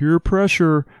the old peer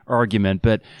pressure argument,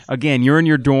 but again, you're in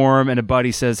your dorm and a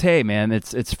buddy says, "Hey man,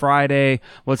 it's Friday,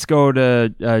 let's go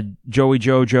to Joey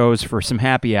Jojo's for some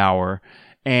happy hour,"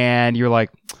 and you're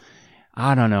like,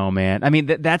 I don't know, man. I mean,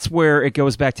 that's where it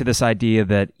goes back to this idea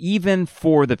that even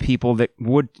for the people that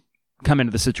would come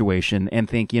into the situation and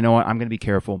think, you know what, I'm going to be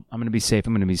careful, I'm going to be safe,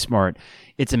 I'm going to be smart.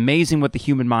 It's amazing what the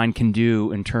human mind can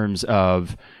do in terms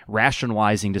of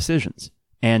rationalizing decisions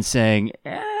and saying,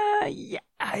 yeah,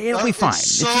 it'll be fine.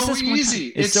 It's so easy.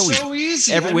 It's so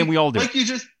easy. We all do. Like you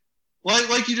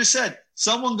just said,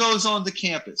 someone goes onto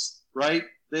campus, right?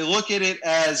 They look at it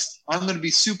as, I'm going to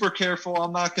be super careful.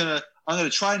 I'm going to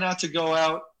try not to go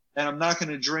out, and I'm not going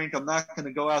to drink. I'm not going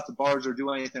to go out to bars or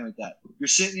do anything like that. You're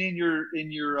sitting in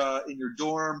your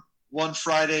dorm one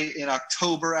Friday in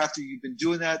October after you've been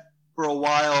doing that for a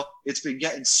while. It's been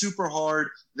getting super hard.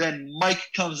 Then Mike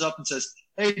comes up and says,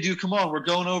 "Hey, dude, come on, we're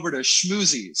going over to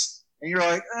Schmoozies." And you're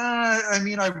like,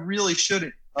 I really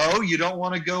shouldn't. Oh, you don't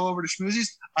want to go over to Schmoozies?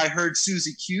 I heard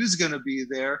Susie Q's going to be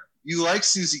there. You like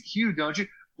Susie Q, don't you?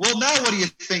 Well, now what do you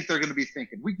think they're going to be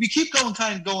thinking? We keep going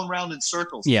around in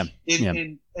circles. Yeah.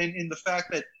 In the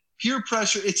fact that peer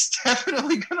pressure, it's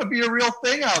definitely going to be a real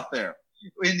thing out there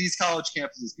in these college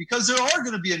campuses, because there are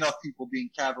going to be enough people being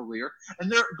cavalier,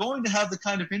 and they're going to have the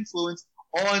kind of influence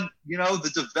on,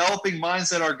 the developing minds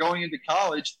that are going into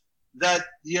college that,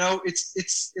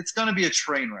 it's going to be a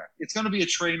train wreck. It's going to be a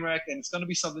train wreck, and it's going to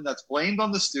be something that's blamed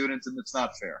on the students, and it's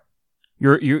not fair.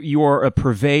 You are a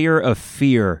purveyor of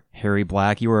fear, Harry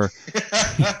Black. You are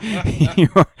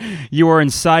you are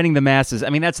inciting the masses.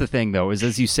 I mean, that's the thing, though, is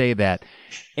as you say that,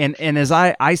 and as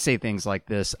I say things like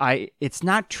this, it's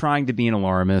not trying to be an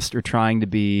alarmist or trying to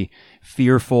be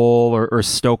fearful or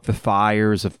stoke the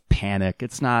fires of panic.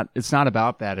 It's not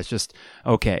about that. It's just,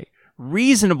 okay,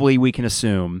 reasonably we can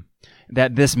assume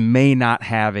that this may not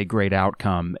have a great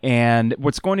outcome. And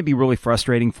what's going to be really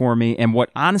frustrating for me, and what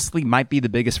honestly might be the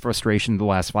biggest frustration of the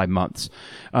last 5 months,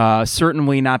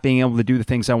 certainly not being able to do the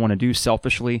things I want to do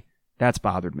selfishly, that's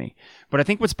bothered me. But I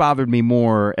think what's bothered me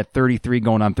more at 33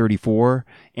 going on 34,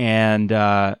 and,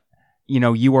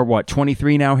 you are what,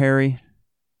 23 now, Harry?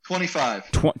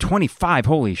 25. 25,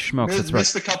 holy smokes, that's right.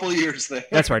 Missed a couple of years there.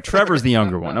 That's right, Trevor's the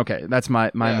younger one. Okay, that's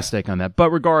my mistake on that.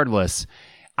 But regardless,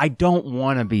 I don't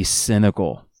want to be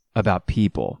cynical about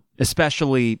people,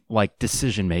 especially like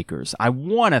decision makers. I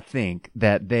want to think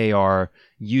that they are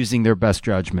using their best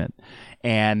judgment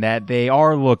and that they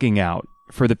are looking out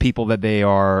for the people that they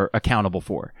are accountable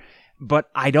for.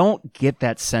 But I don't get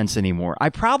that sense anymore. I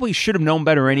probably should have known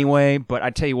better anyway, but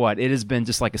I tell you what, it has been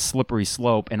just like a slippery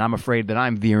slope, and I'm afraid that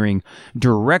I'm veering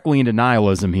directly into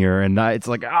nihilism here. And it's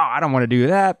like, I don't want to do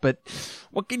that, but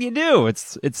what can you do? It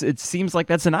seems like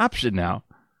that's an option now.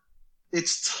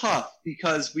 It's tough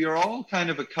because we are all kind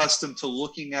of accustomed to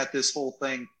looking at this whole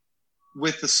thing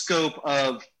with the scope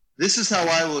of, this is how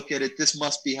I look at it, this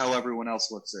must be how everyone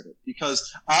else looks at it. Because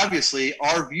obviously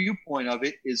our viewpoint of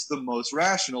it is the most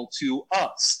rational to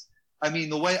us. I mean,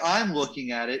 the way I'm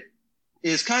looking at it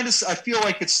is kind of, I feel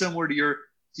like it's similar to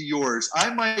yours.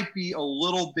 I might be a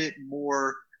little bit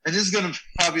more, and this is going to,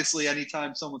 obviously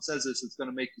anytime someone says this, it's going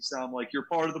to make you sound like you're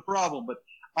part of the problem, but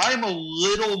I'm a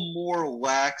little more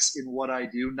lax in what I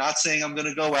do. Not saying I'm going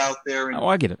to go out there and,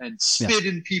 I get it. and spit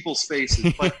in people's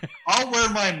faces, but I'll wear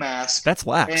my mask. That's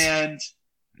lax. And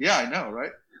yeah, I know,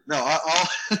 right? No,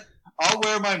 I'll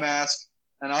wear my mask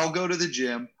and I'll go to the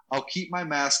gym. I'll keep my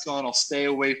mask on. I'll stay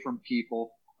away from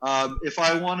people. If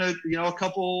I want to,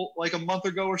 like a month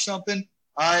ago or something,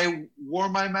 I wore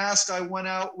my mask. I went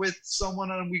out with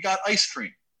someone and we got ice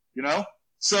cream,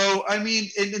 So, I mean,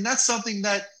 and that's something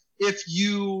that, if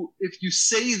you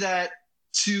say that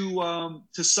to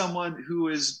someone who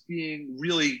is being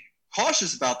really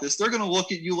cautious about this, they're going to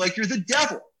look at you like you're the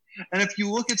devil. And if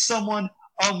you look at someone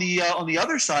on the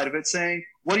other side of it saying,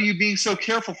 "What are you being so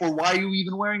careful for? Why are you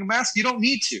even wearing a mask? You don't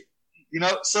need to."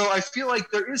 So I feel like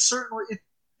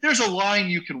there's a line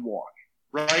you can walk,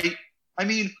 right? I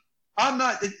mean, I'm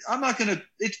not going to.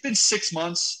 It's been 6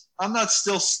 months. I'm not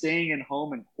still staying at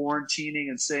home and quarantining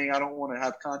and saying I don't want to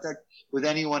have contact with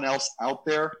anyone else out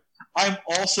there. I'm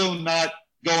also not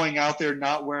going out there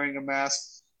not wearing a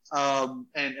mask and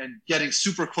getting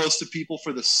super close to people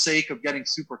for the sake of getting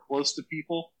super close to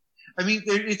people. I mean,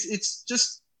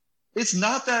 it's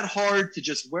not that hard to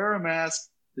just wear a mask,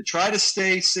 to try to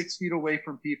stay 6 feet away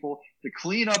from people, to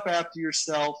clean up after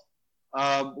yourself.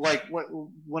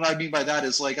 What I mean by that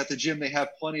is, like, at the gym, they have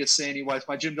plenty of sandy wipes.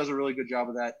 My gym does a really good job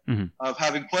of that, of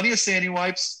having plenty of sandy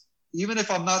wipes. Even if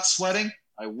I'm not sweating,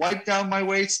 I wipe down my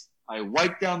weights. I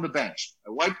wipe down the bench. I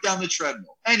wipe down the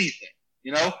treadmill. Anything,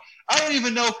 I don't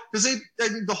even know, because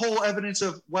the whole evidence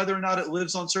of whether or not it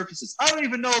lives on surfaces, I don't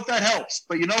even know if that helps.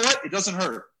 But you know what? It doesn't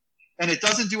hurt, and it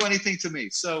doesn't do anything to me.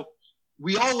 So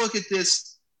we all look at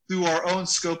this through our own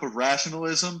scope of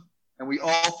rationalism, and we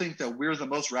all think that we're the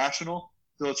most rational.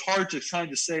 So it's hard to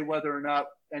kind of say whether or not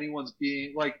anyone's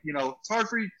being like, it's hard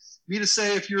for me to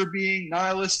say if you're being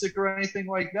nihilistic or anything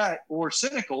like that or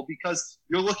cynical, because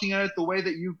you're looking at it the way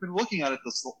that you've been looking at it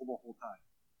the whole time.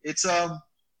 It's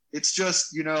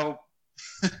just, I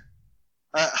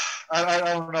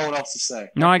don't know what else to say.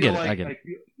 No, I get it.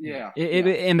 Yeah.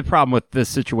 And the problem with this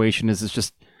situation is it's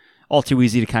just all too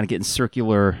easy to kind of get in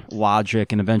circular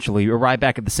logic and eventually arrive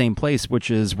back at the same place,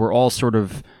 which is we're all sort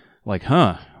of like,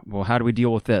 well, how do we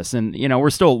deal with this? And, we're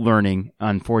still learning,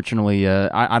 unfortunately.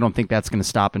 I don't think that's going to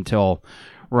stop until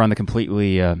we're on the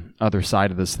completely other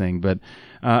side of this thing. But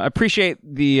appreciate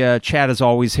the chat as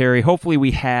always, Harry. Hopefully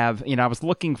we have, I was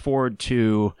looking forward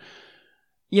to,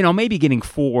 maybe getting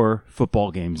 4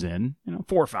 football games in,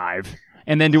 4 or 5.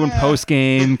 And then doing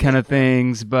post-game kind of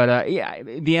things. But,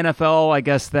 the NFL, I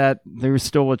guess that there's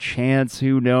still a chance.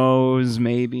 Who knows?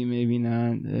 Maybe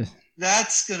not.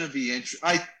 That's going to be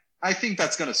interesting. I think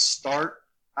that's going to start.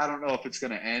 I don't know if it's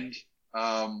going to end.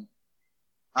 I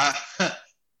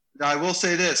will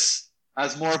say this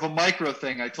as more of a micro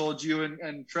thing. I told you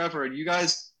and Trevor and you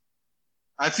guys,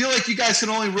 I feel like you guys can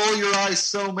only roll your eyes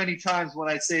so many times when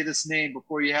I say this name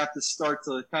before you have to start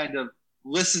to kind of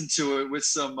listen to it with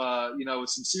some, with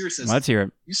some seriousness. Let's hear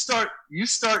it. You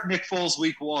start Nick Foles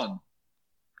week 1.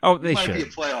 Oh, they might should be a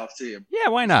playoff team. Yeah,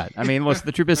 why not? I mean, listen,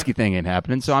 the Trubisky thing ain't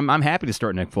happening, so I'm happy to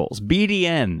start Nick Foles.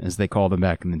 BDN, as they called him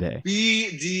back in the day.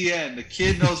 BDN. The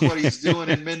kid knows what he's doing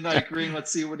in midnight green.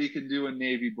 Let's see what he can do in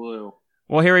navy blue.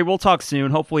 Well, Harry, we'll talk soon.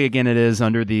 Hopefully, again, it is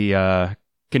under the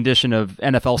condition of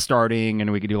NFL starting,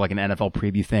 and we could do like an NFL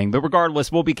preview thing. But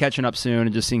regardless, we'll be catching up soon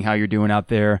and just seeing how you're doing out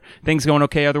there. Things going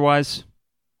okay otherwise?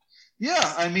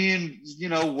 Yeah, I mean,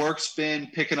 work's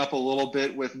been picking up a little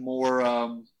bit with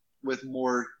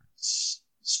more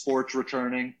sports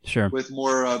returning. Sure. With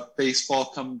more baseball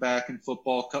coming back and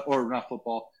football, or not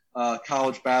football, not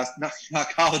college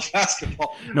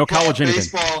basketball. No college anything.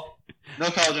 Baseball,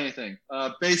 no college anything.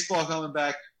 Baseball coming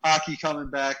back, hockey coming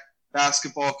back,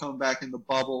 basketball coming back in the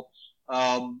bubble.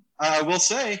 I will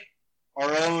say,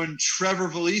 our own Trevor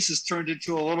Valise has turned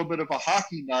into a little bit of a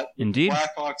hockey nut. Indeed. The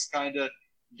Blackhawks kind of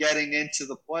getting into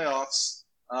the playoffs.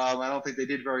 I don't think they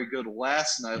did very good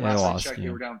last night. Last I checked, they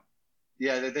were down.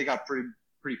 Yeah, they got pretty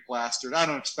plastered. I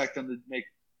don't expect them to make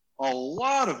a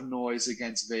lot of noise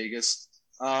against Vegas.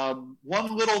 One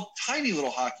tiny little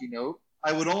hockey note.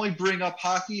 I would only bring up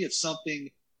hockey if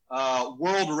something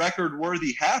world record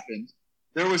worthy happened.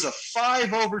 There was a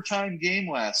 5 overtime game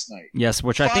last night. Yes,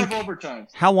 which 5 I think. Overtimes.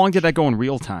 How long did that go in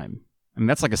real time? I mean,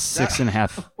 that's like a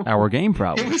 6.5 hour game,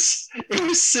 probably. It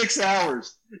was 6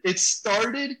 hours.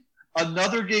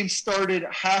 Another game started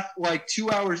 2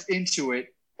 hours into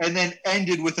it, and then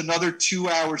ended with another 2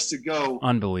 hours to go.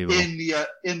 Unbelievable.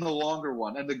 In the longer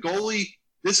one. And the goalie,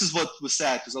 this is what was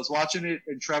sad, because I was watching it,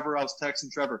 and I was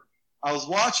texting Trevor. I was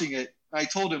watching it, and I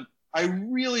told him, I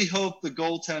really hope the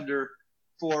goaltender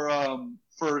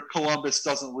for Columbus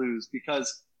doesn't lose,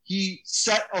 because he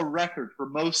set a record for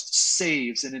most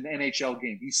saves in an NHL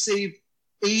game. He saved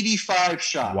 85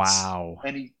 shots. Wow.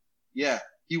 And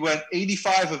he went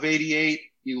 85 of 88.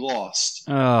 He lost.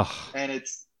 Ugh. And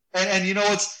and you know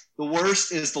what's the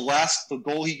worst is the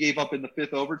goal he gave up in the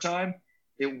 5th overtime.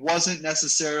 It wasn't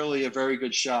necessarily a very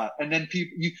good shot. And then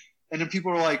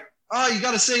people are like, "Oh, you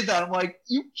got to save that." I'm like,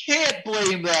 you can't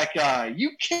blame that guy.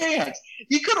 You can't.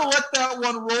 He could have let that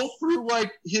one roll through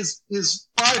like his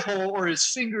 5-hole or his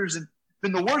fingers and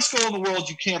been the worst goal in the world.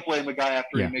 You can't blame a guy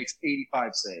after he makes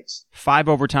 85 saves. 5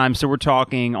 overtime. So we're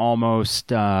talking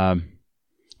almost.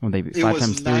 It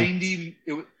was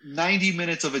 90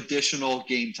 minutes of additional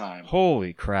game time.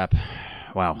 Holy crap!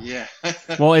 Wow. Yeah.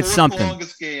 Well, it's something.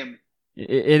 Longest game.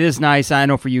 It is nice. I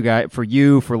know for you guys, for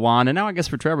you, for Lon, and now I guess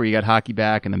for Trevor, you got hockey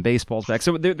back and then baseball's back.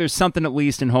 So there's something at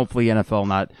least, and hopefully NFL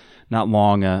not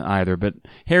long either. But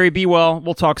Harry, be well.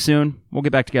 We'll talk soon. We'll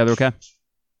get back together. Okay.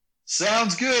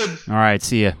 Sounds good. All right.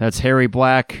 See ya. That's Harry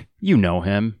Black. You know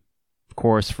him, of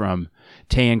course, from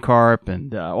Tay and Carp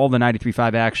and all the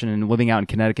 93.5 action and living out in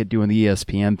Connecticut doing the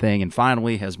ESPN thing, and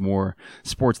finally has more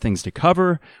sports things to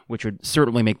cover, which would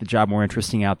certainly make the job more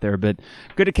interesting out there. But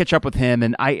good to catch up with him,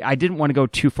 and I didn't want to go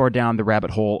too far down the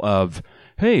rabbit hole of,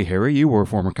 hey, Harry, you were a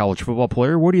former college football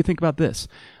player. What do you think about this?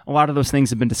 A lot of those things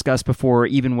have been discussed before,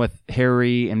 even with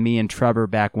Harry and me and Trevor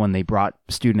back when they brought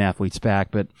student athletes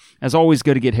back. But as always,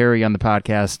 good to get Harry on the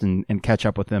podcast and catch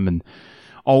up with him, and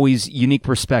always unique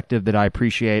perspective that I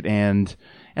appreciate, and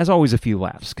as always, a few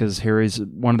laughs, because Harry's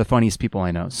one of the funniest people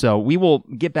I know. So we will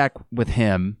get back with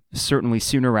him certainly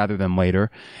sooner rather than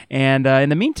later. And in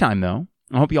the meantime, though,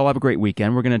 I hope you all have a great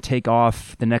weekend. We're going to take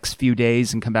off the next few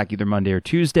days and come back either Monday or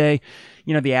Tuesday.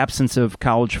 The absence of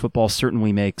college football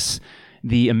certainly makes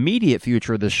the immediate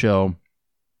future of the show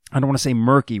I don't want to say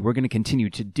murky. We're going to continue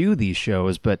to do these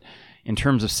shows, but in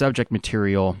terms of subject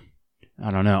material,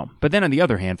 I don't know. But then on the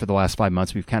other hand, for the last 5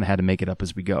 months, we've kind of had to make it up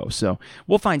as we go. So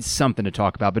we'll find something to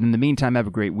talk about. But in the meantime, have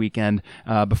a great weekend.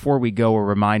 Before we go, a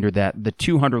reminder that the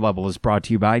 200 level is brought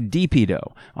to you by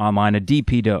DPDough, online at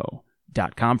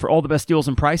dpdough.com for all the best deals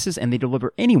and prices, and they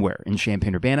deliver anywhere in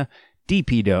Champaign-Urbana.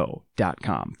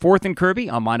 dpdough.com. Fourth and Kirby,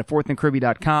 online at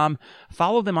fourthandkirby.com.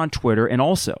 Follow them on Twitter, and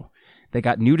also they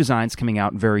got new designs coming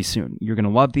out very soon. You're going to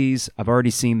love these. I've already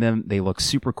seen them. They look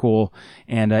super cool.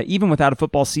 And even without a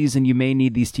football season, you may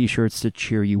need these t-shirts to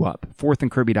cheer you up.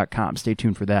 Fourthandkirby.com. Stay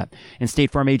tuned for that. And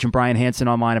State Farm agent Brian Hansen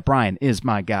online at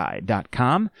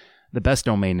brianismyguy.com. The best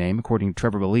domain name, according to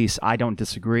Trevor Belize. I don't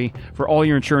disagree. For all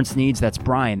your insurance needs, that's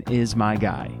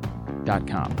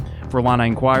brianismyguy.com. For Illini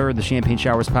Inquirer, the Champagne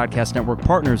Showers Podcast Network,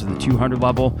 partners of the 200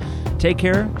 level. Take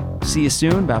care. See you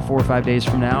soon, about 4 or 5 days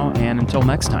from now. And until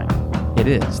next time, it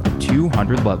is the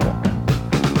 200 level.